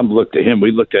racing. And I'm looked at him.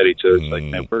 We looked at each other. It's like,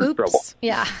 man, we're in trouble.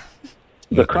 Yeah.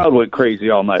 The crowd went crazy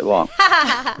all night long.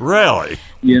 Really?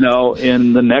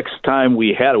 And the next time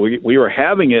we had it, we were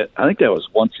having it, I think that was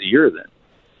once a year then.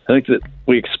 I think that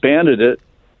we expanded it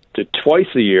to twice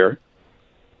a year,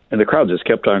 and the crowd just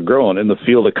kept on growing, and the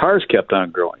field of cars kept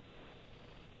on growing.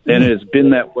 And it has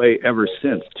been that way ever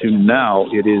since. To now,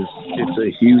 it's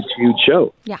a huge, huge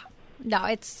show. Yeah. No,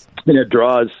 it's... And it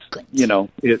draws,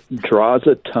 it draws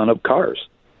a ton of cars.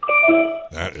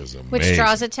 That is amazing. Which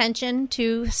draws attention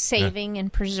to saving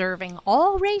and preserving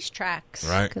all racetracks.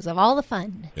 Right. Because of all the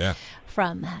fun. Yeah.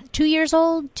 From 2 years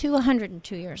old to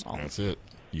 102 years old. That's it.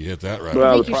 You hit that right.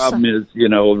 Well, the problem is,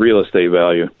 real estate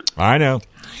value. I know.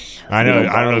 I don't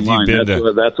know if you've been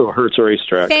to... That's what hurts a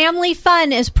racetrack. Family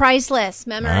fun is priceless.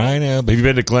 Memory. I know. Have you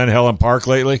been to Glen Helen Park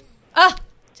lately?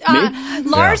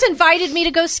 Lars invited me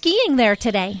to go skiing there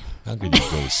today. How could you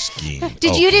go skiing?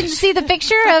 Didn't see the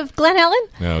picture of Glen Helen?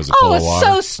 No, it was full of water.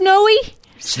 So snowy.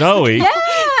 Snowy?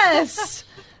 Yes.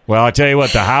 Well, I tell you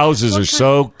what, the houses are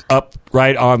so up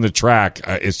right on the track.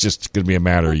 It's just going to be a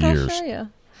matter of years. I'll show you.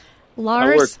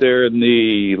 Lars? I worked there in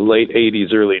the late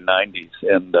 80s, early 90s,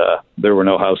 and there were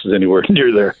no houses anywhere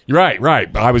near there.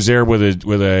 Right. I was there with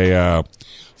a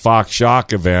Fox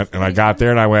Shock event, and I got there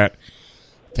and I went,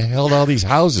 the hell did all these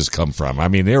houses come from? I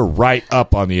mean, they're right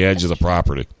up on the edge of the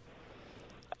property.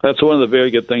 That's one of the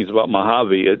very good things about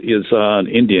Mojave. It is on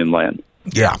Indian land.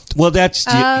 Yeah. Well, that's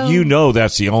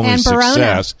that's the only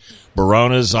success.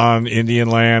 Barona's on Indian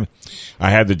land. I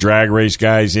had the drag race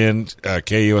guys in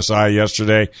KUSI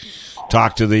yesterday.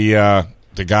 Talked to the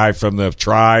guy from the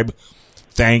tribe.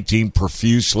 Thanked him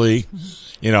profusely,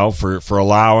 for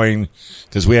allowing,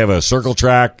 because we have a circle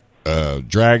track, a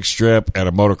drag strip, and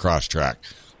a motocross track,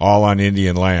 all on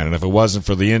Indian land. And if it wasn't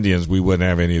for the Indians, we wouldn't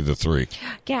have any of the three.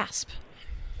 Gasp.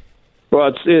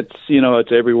 Well,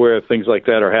 it's everywhere. Things like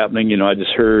that are happening. I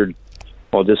just heard,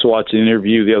 just watched an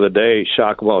interview the other day.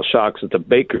 Shocks at the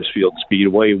Bakersfield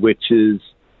Speedway, which is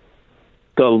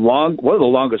one of the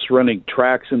longest running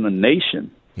tracks in the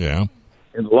nation. Yeah.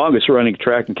 And the longest running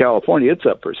track in California, it's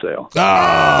up for sale.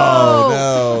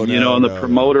 Oh, no. And the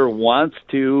promoter wants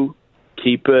to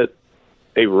keep it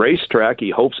a racetrack. He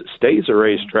hopes it stays a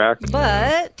racetrack.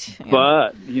 But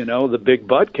the big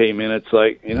but came in. It's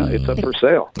like, it's up for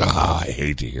sale. I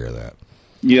hate to hear that.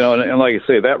 And like I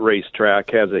say, that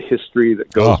racetrack has a history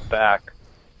that goes back.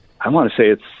 I want to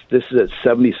say this is its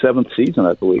 77th season,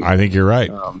 I believe. I think you're right.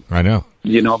 I know.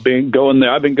 I've been going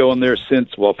there since,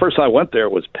 first I went there,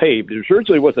 it was paved. It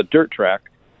originally was a dirt track.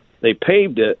 They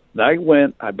paved it. I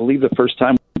went, I believe the first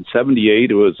time in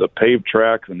 78, it was a paved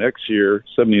track. The next year,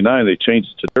 79, they changed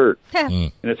it to dirt.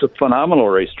 And it's a phenomenal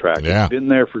racetrack. Yeah. It's been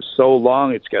there for so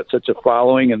long. It's got such a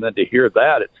following. And then to hear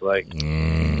that, it's like,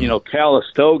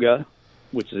 Calistoga,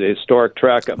 which is a historic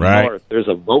track up north, there's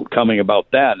a vote coming about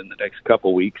that in the next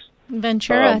couple weeks.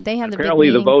 Ventura, they have the apparently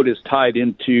big the vote is tied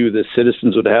into the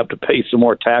citizens would have to pay some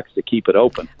more tax to keep it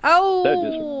open. Oh, that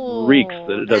just reeks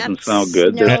that it doesn't sound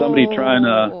good. There's somebody trying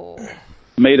to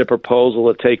made a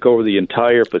proposal to take over the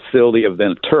entire facility of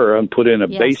Ventura and put in a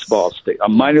baseball a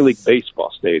minor league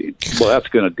baseball stadium. Well, that's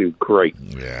going to do great.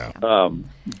 Yeah.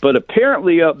 But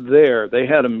apparently up there, they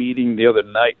had a meeting the other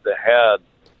night that had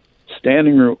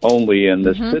standing room only, and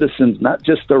the citizens, not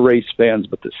just the race fans,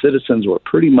 but the citizens were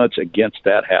pretty much against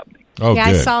that happening. Oh,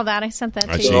 yeah, good. I saw that. I sent that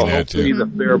to you. So hopefully the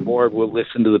fair board will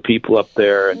listen to the people up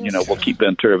there, and we'll keep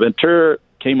Ventura. Ventura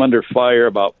came under fire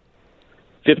about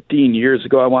 15 years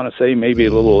ago, I want to say, maybe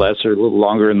a little less or a little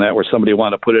longer than that, where somebody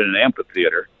wanted to put it in an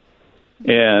amphitheater,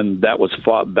 and that was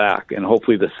fought back. And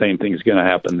hopefully the same thing is going to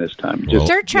happen this time.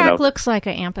 Dirt track looks like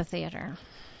an amphitheater.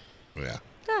 Yeah.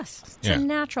 It's a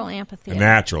natural amphitheater.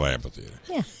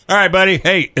 Yeah. All right, buddy.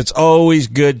 Hey, it's always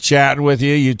good chatting with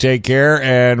you. You take care,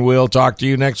 and we'll talk to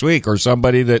you next week, or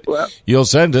somebody that you'll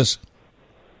send us.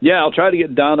 Yeah, I'll try to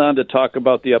get Don on to talk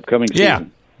about the upcoming season. Yeah,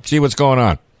 see what's going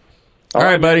on. All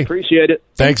right, buddy. Appreciate it.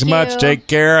 Thanks so much. Take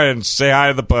care, and say hi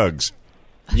to the pugs.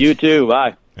 You too.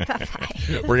 Bye.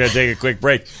 We're going to take a quick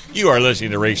break. You are listening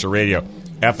to Racer Radio,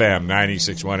 FM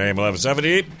 96.1 AM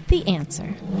 1170. The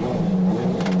Answer.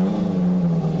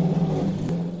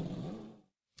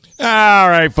 All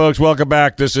right, folks, welcome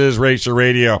back. This is Racer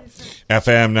Radio,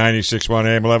 FM 96.1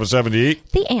 AM 1170.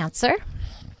 The Answer.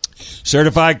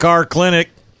 Certified Car Clinic,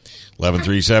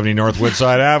 11370 North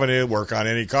Woodside Avenue. Work on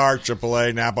any car,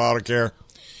 AAA, Napa Auto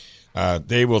Care.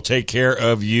 They will take care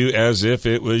of you as if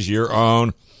it was your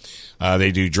own.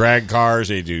 They do drag cars,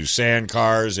 they do sand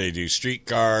cars, they do street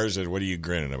cars, and what are you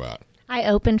grinning about? I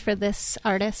opened for this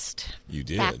artist. You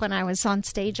did? Back when I was on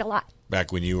stage a lot.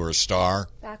 Back when you were a star?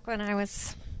 Back when I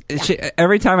was...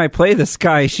 Every time I play this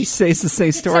guy, she says the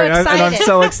same story, so and I'm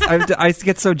so I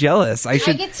get so jealous. I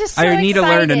need to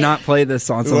learn to not play this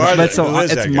song.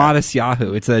 It's Modest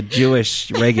Yahoo. It's a Jewish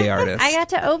reggae artist. I got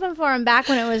to open for him back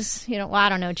when it was, I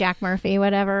don't know, Jack Murphy,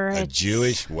 whatever.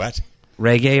 Jewish what?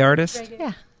 Reggae artist? Reggae.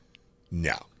 Yeah.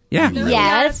 No. Yeah.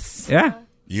 Yes. Yeah.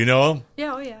 You know him?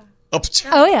 Yeah. Oh yeah.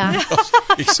 Oh, yeah.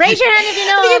 Raise your hand if you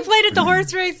know. You played at the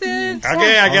horse races.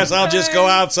 Okay, I guess I'll just go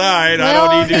outside. I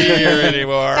don't need to be here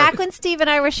anymore. Back when Steve and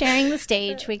I were sharing the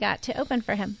stage, we got to open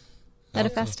for him at a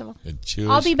festival.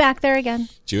 I'll be back there again.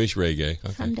 Jewish reggae.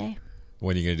 Okay. Someday.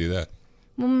 When are you going to do that?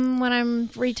 When I'm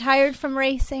retired from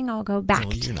racing, I'll go back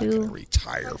to... You're not going to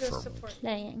retire from...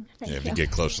 Thank you. You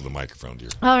Get close to the microphone, dear.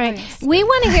 All right. We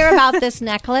want to hear about this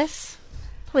necklace,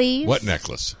 please. What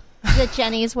necklace? That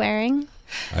Jenny's wearing.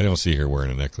 I don't see her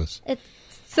wearing a necklace. It's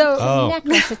a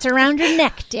necklace. It's around your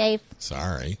neck, Dave.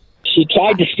 Sorry. She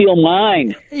tried to steal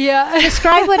mine. Yeah.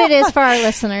 Describe what it is for our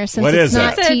listeners, since it's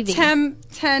not TV. It's a 10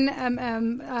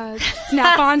 mm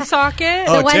snap-on socket.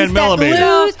 Oh, 10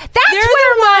 millimeters. That's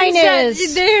where mine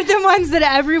is. They're the ones that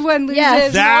everyone loses.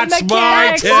 Yes. That's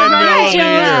my 10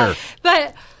 millimeter.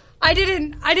 But I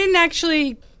didn't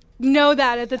actually know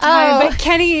that at the time. But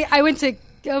Kenny, I went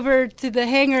over to the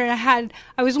hangar and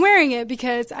I was wearing it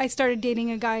because I started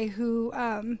dating a guy who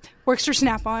works for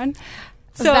Snap-on.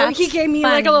 So he gave me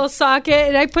like a little socket,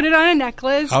 and I put it on a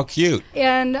necklace. How cute!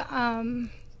 And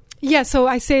so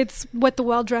I say it's what the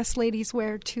well-dressed ladies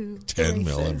wear to 10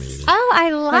 millimeters. Oh, I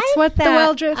like That's what that. the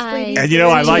well-dressed ladies. And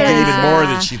I like it even more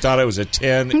that she thought it was a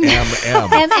 10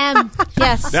 mm.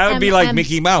 Yes, that would be like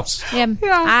Mickey Mouse. Yeah.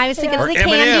 I was thinking of the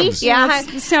candy. M&Ms. Yeah,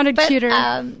 it sounded cuter.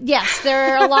 Yes,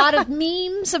 there are a lot of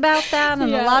memes about that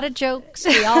and a lot of jokes.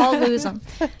 We all lose them.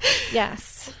 Yes.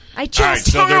 I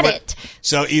just had it.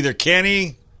 So either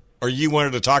Kenny or you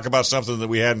wanted to talk about something that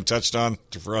we hadn't touched on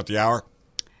throughout the hour?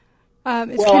 I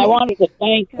wanted to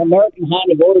thank American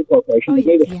Honda Motor Corporation. They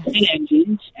gave us 10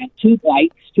 engines and 2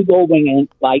 bikes, 2 Goldwing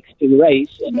bikes to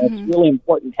race, and it's really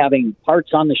important having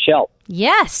parts on the shelf.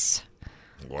 Yes.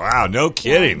 Wow, no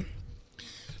kidding.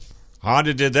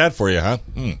 Honda did that for you, huh?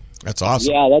 That's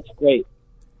awesome. Yeah, that's great.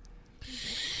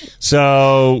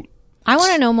 So... I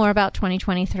want to know more about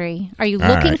 2023. Are you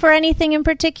looking for anything in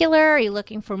particular? Are you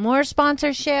looking for more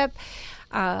sponsorship?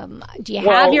 Do you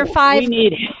have your 5?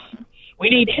 We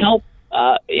need help,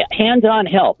 hands-on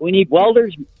help. We need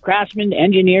welders, craftsmen,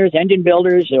 engineers, engine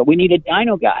builders. We need a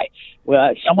dyno guy,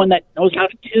 someone that knows how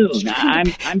to tune.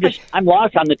 I'm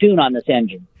lost on the tune on this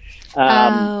engine.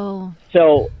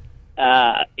 So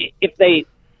if they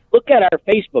look at our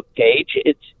Facebook page.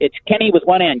 It's Kenny with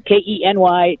one N,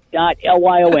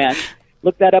 KENY.LYON.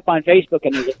 Look that up on Facebook,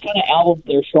 and there's a ton of albums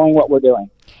there showing what we're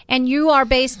doing. And you are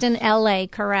based in L.A.,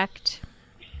 correct?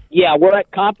 Yeah, we're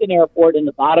at Compton Airport in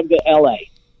the bottom of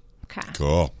L.A. Okay.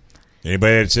 Cool.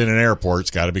 Anybody that's in an airport's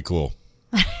got to be cool.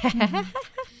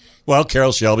 Well,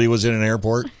 Carol Shelby was in an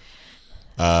airport.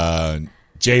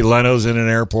 Jay Leno's in an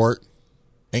airport.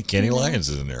 And Kenny Lyons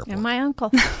is in an airport. And my uncle.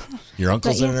 Your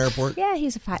uncle's in an airport? Yeah,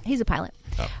 he's a pilot.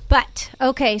 Oh. But,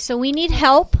 okay, so we need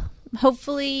help,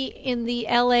 hopefully in the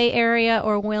L.A. area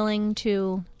or willing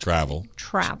to... Travel.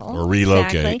 Or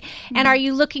relocate. Exactly. And are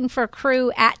you looking for a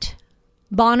crew at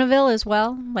Bonneville as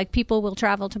well? Like people will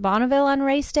travel to Bonneville on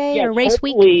race day or race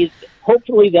week?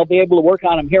 Hopefully they'll be able to work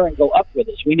on them here and go up with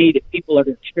us. We need people that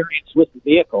are experienced with the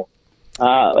vehicle.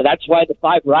 That's why the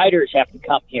 5 riders have to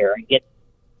come here and get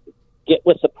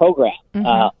with the program.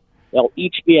 Mm-hmm. They'll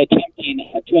each be attempting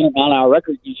a 200-mile-an-hour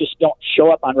record. You just don't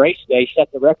show up on race day,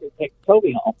 set the record, take the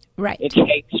trophy home. Right. It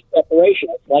takes preparation.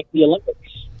 It's like the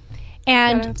Olympics.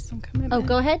 And you gotta have some commitment.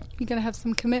 Go ahead. You got to have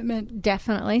some commitment.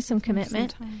 Definitely some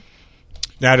commitment.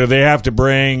 Now, do they have to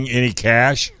bring any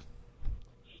cash?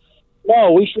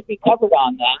 No, we should be covered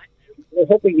on that. We're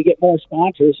hoping to get more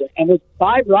sponsors. And with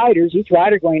 5 riders, each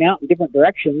rider going out in different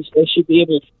directions, they should be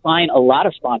able to find a lot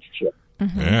of sponsorship.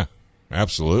 Mm-hmm. Yeah,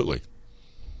 absolutely.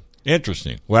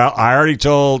 Interesting. Well, I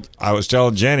was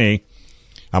telling Jenny,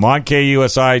 I'm on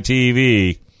KUSI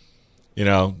TV. You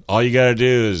know, all you got to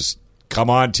do is come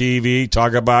on TV,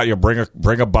 talk about,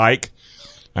 bring a bike.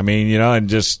 I mean,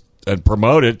 and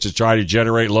promote it to try to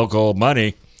generate local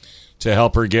money to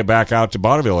help her get back out to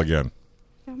Bonneville again.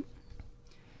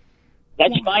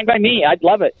 That's fine by me. I'd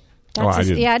love it.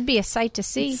 It'd be a sight to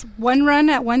see. It's 1 run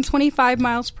at 125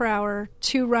 miles per hour,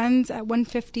 2 runs at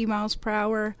 150 miles per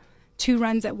hour, 2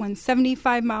 runs at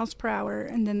 175 miles per hour,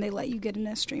 and then they let you get in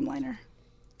a streamliner.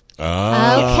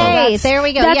 Oh. Okay, there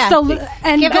we go. That's the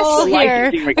end goal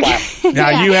here.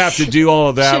 Now, you have to do all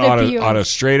of that on a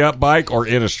straight-up bike or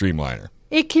in a streamliner?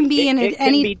 It can be in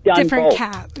any different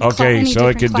cab. Okay, so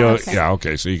it can do it. Yeah,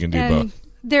 okay, so you can do both.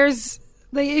 There's...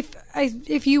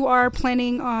 if you are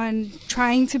planning on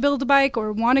trying to build a bike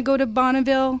or want to go to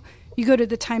Bonneville, you go to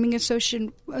the Timing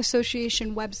Association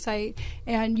website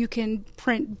and you can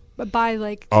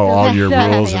buy all your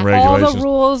rules and regulations. All the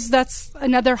rules. That's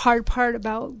another hard part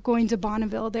about going to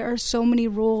Bonneville. There are so many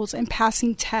rules, and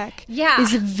passing tech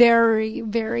is very,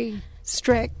 very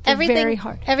strict. Very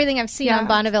hard. Everything I've seen on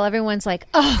Bonneville, everyone's like,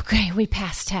 "Oh, great, we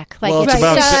passed tech." Like, well,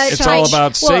 it's all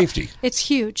about safety. It's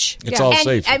huge. It's all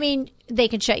safety. I mean, they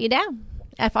can shut you down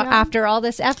after all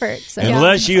this effort. So.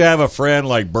 Unless you have a friend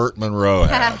like Burt Monroe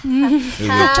had, who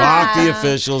would talk the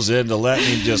officials into letting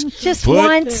him just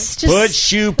put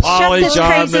shoe polish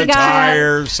on the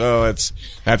tire, so it's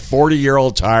that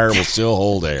 40-year-old tire will still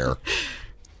hold air.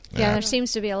 Yeah, there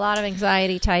seems to be a lot of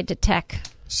anxiety tied to tech.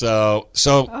 So,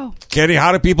 Kenny,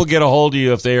 how do people get a hold of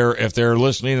you if they're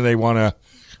listening and they want to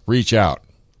reach out?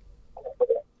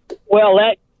 Well,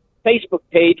 that Facebook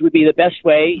page would be the best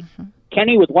way.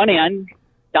 Kenny with one N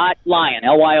 .Lyon,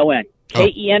 Lyon,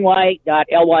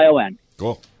 KENY.LYON.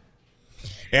 Cool.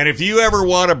 And if you ever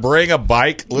want to bring a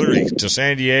bike, literally, to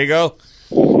San Diego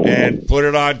and put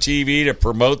it on TV to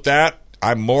promote that,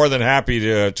 I'm more than happy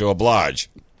to oblige.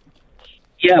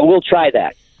 Yeah, we'll try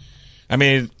that. I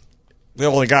mean, we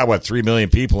only got, 3 million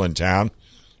people in town.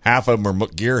 Half of them are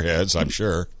gearheads, I'm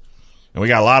sure. And we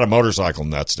got a lot of motorcycle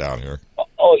nuts down here.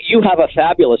 Oh, you have a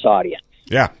fabulous audience.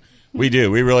 Yeah, we do.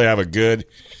 We really have a good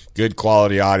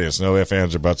quality audience. No ifs,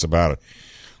 ands, or buts about it.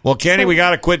 Well, Kenny, we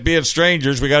got to quit being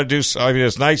strangers. We got to do. I mean,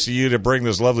 it's nice of you to bring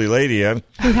this lovely lady in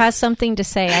who has something to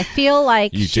say. I feel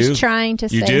like she's trying to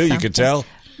say something. You do? You can tell?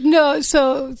 No,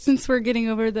 so since we're getting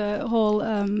over the whole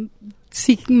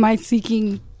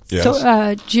seeking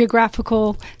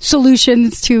geographical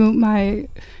solutions to my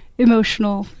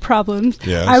emotional problems.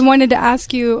 Yes. I wanted to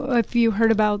ask you if you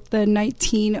heard about the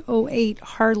 1908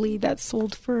 Harley that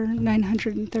sold for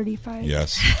 $935,000.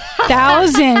 Yes.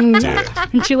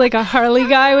 Aren't you like a Harley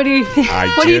guy? What do you think?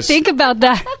 What do you think about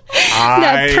that?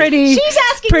 That pretty. She's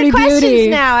asking pretty the questions beauty.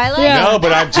 now. I like it. No,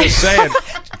 but I'm just saying.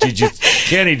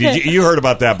 Kenny? You heard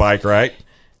about that bike, right?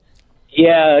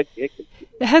 Yeah. It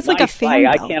has like a fan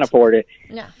bike. belt. I can't afford it.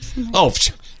 No. Oh,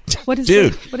 what is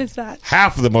dude? What is that?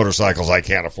 Half of the motorcycles I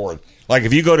can't afford. Like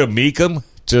if you go to Mecum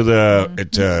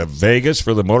to Vegas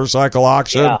for the motorcycle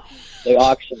auction. Yeah, the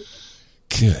auction.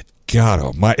 Good God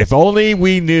Almighty! If only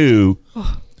we knew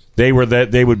they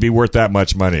would be worth that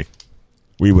much money,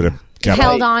 we would have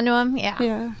held on to them.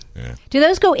 Yeah. Do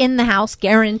those go in the house?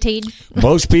 Guaranteed.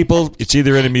 Most people, it's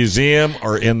either in a museum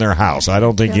or in their house. I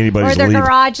don't think anybody's or their leaving.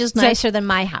 garage is nicer than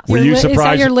my house. Were you surprised? Is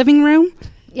that your living room?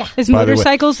 Yeah. Is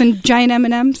motorcycles and giant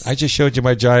M&Ms? I just showed you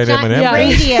my giant M&M.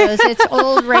 Radios. It's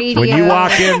old radios. When you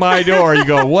walk in my door, you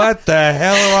go, "What the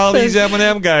hell are all these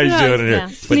M&M guys doing in here?"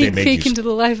 But Sneak peek into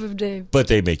the life of Dave. But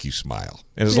they make you smile,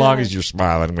 and as long as you're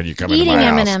smiling when you come into my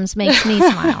house, eating M&Ms makes me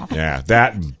smile. Yeah,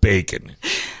 that and bacon.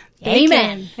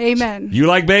 Amen. You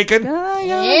like bacon?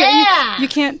 Yeah. You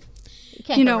can't.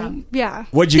 Yeah.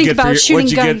 What'd you get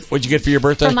for your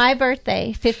birthday? For my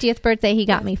birthday, 50th birthday, he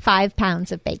got me 5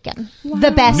 pounds of bacon. Wow.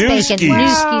 The best bacon.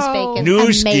 Newski's bacon.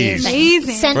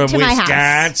 Amazing. Sent from to my house.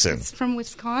 Wisconsin. It's from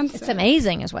Wisconsin. It's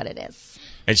amazing is what it is.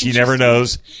 And she never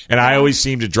knows. And I always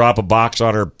seem to drop a box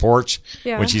on her porch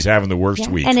when she's having the worst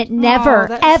week. And it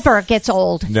never, ever gets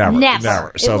old.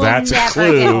 Never. So that's a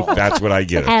clue. That's what I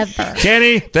get. Ever.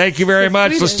 Kenny, thank you very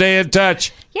much. Let's stay in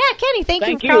touch. Yeah, Kenny, thank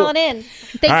you for calling in.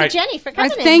 Thank you, Jenny, for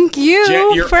coming in. Thank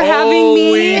you for having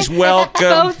me. You're always welcome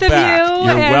Both of back. you.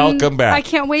 You're welcome back. I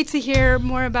can't wait to hear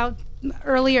more about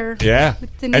earlier. Yeah.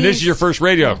 And this is your first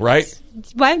radio, right?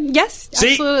 What? Yes,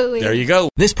 absolutely. There you go.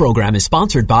 This program is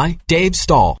sponsored by Dave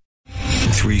Stahl.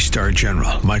 3-star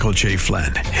General Michael J.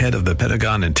 Flynn, head of the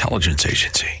Pentagon Intelligence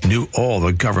Agency, knew all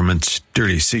the government's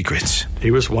dirty secrets. He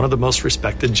was one of the most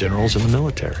respected generals in the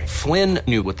military. Flynn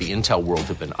knew what the intel world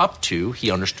had been up to.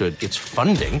 He understood its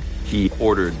funding. He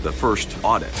ordered the first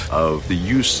audit of the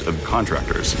use of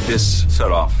contractors. This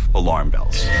set off alarm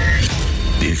bells.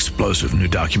 The explosive new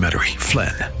documentary,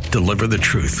 Flynn, Deliver the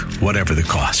Truth, Whatever the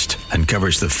Cost,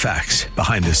 uncovers the facts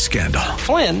behind this scandal.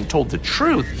 Flynn told the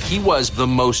truth. He was the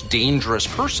most dangerous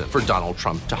person for Donald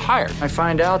Trump to hire. I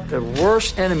find out the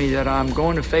worst enemy that I'm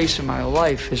going to face in my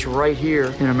life is right here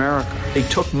in America. They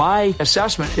took my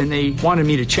assessment and they wanted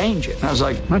me to change it. And I was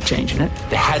like, I'm not changing it.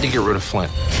 They had to get rid of Flynn.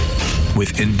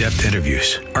 With in-depth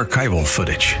interviews, archival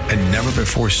footage, and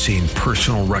never-before-seen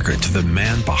personal records of the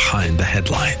man behind the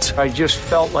headlines. I just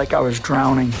felt like I was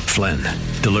drowning. Flynn,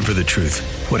 Deliver the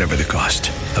Truth, Whatever the Cost.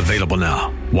 Available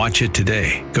now. Watch it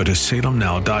today. Go to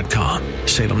salemnow.com.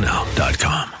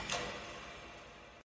 salemnow.com.